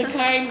 It's the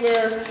kind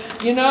where,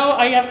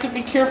 I have to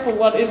be careful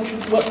what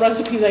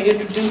recipes I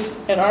introduce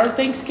at our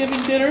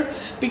Thanksgiving dinner,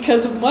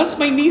 because once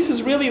my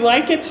nieces really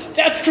like it,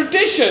 that's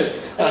tradition,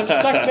 and I'm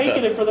stuck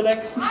making it for the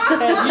next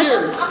 10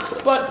 years.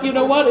 But you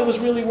know what? It was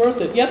really worth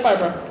it. Yeah,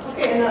 Barbara?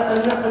 Okay, and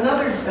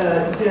another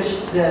dish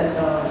that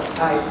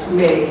I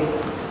made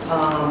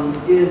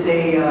is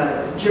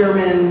a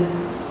German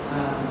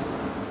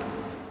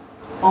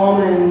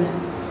almond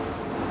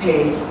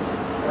paste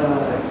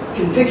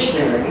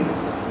confectionery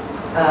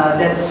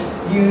that's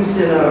used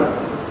in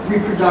a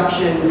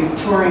reproduction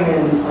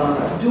Victorian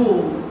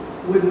dual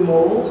wooden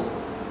mold.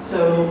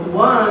 So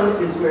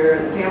one is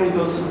where the family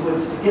goes to the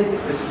woods to get the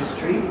Christmas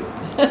tree,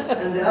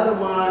 and the other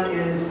one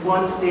is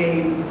once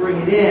they bring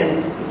it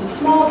in, it's a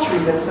small tree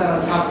that's set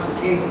on top of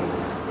the table.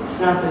 It's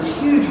not this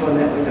huge one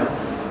that we know.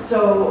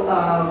 So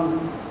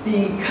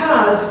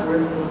because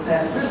we're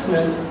past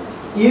Christmas,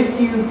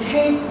 if you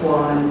take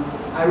one,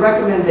 I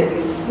recommend that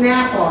you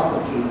snap off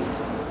a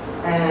piece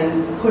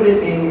and put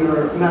it in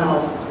your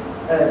mouth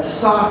to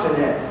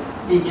soften it,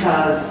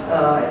 because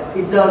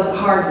it does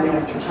harden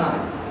after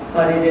time.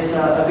 But it is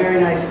a very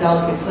nice,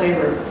 delicate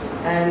flavor.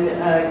 And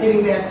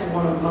getting back to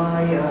one of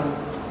my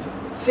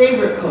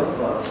favorite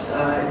cookbooks,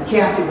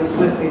 Kathy was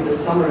with me this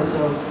summer,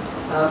 so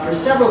for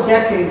several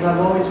decades I've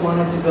always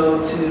wanted to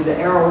go to the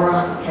Arrow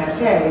Rock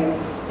Cafe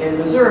in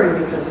Missouri,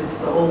 because it's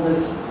the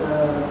oldest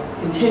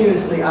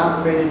continuously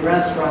operated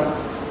restaurant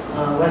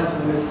west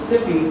of the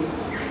Mississippi.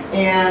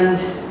 And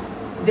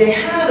they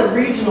had a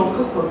regional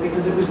cookbook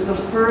because it was the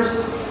first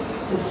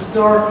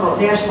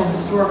national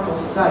historical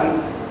site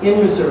in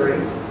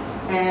Missouri.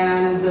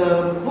 And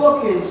the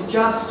book is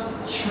just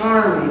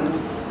charming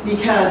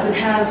because it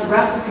has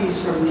recipes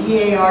from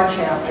DAR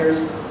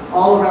chapters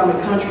all around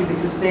the country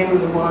because they were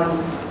the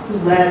ones who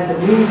led the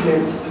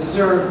movement to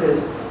preserve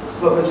this,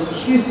 what was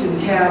Houston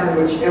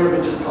Tavern, which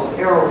everybody just calls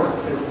Arrow Rock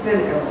because it's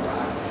in Arrow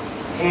Rock.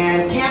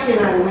 And Kathy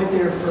and I went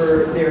there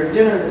for their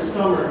dinner this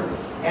summer,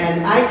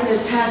 and I can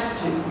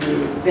attest to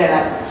you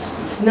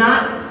that it's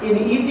not an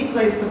easy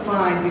place to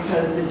find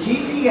because the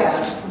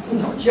GPS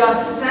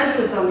just sent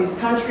us on these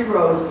country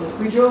roads.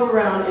 We drove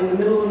around in the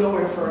middle of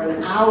nowhere for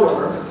an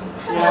hour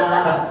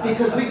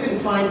because we couldn't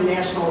find the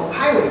national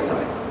highway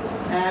sign.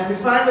 And we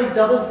finally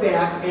doubled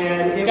back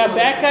and it Got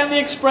back on the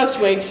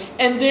expressway,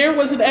 and there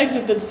was an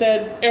exit that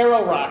said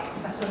Arrow Rock.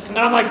 And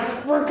I'm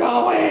like, we're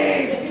going!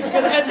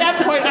 And at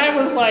that point, I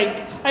was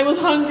like, I was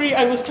hungry,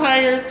 I was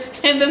tired,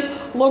 and this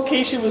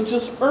location was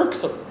just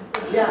irksome.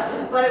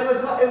 Yeah, but it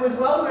was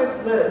well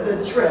worth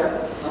the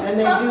trip. And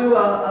they do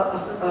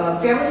a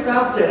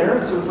family-style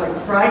dinner, so it's like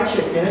fried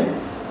chicken.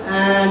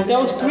 And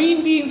those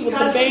green beans with the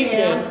country bacon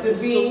ham, the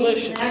is beans,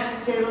 delicious. mashed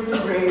potatoes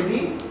and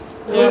gravy.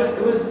 Yeah.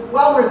 It was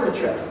well worth the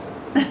trip.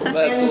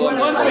 That's And what I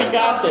Once we like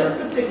got about there.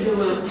 this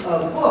particular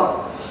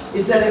book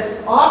is that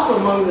it also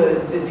among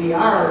the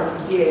DAR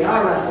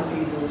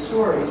recipes and the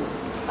stories,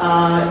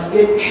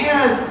 it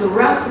has the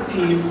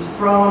recipes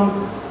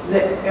from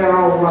the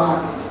Arrow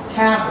Rock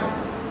Tavern.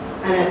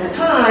 And at the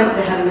time,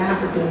 they had an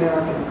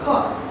African-American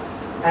cook,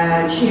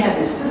 and she had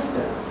an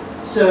assistant.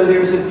 So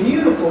there's a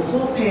beautiful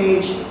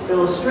full-page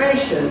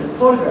illustration,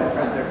 photograph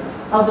rather,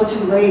 of the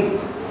two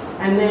ladies.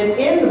 And then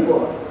in the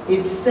book,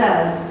 it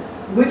says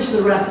which of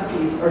the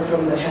recipes are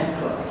from the head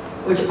cook,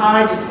 which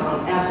I just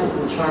found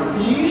absolutely charming,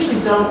 because you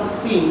usually don't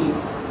see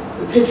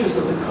the pictures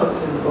of the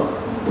cooks in the book.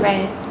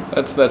 Right.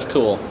 That's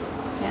cool.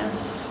 Yeah.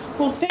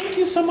 Well, thank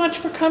you so much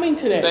for coming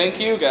today. Thank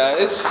you,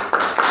 guys.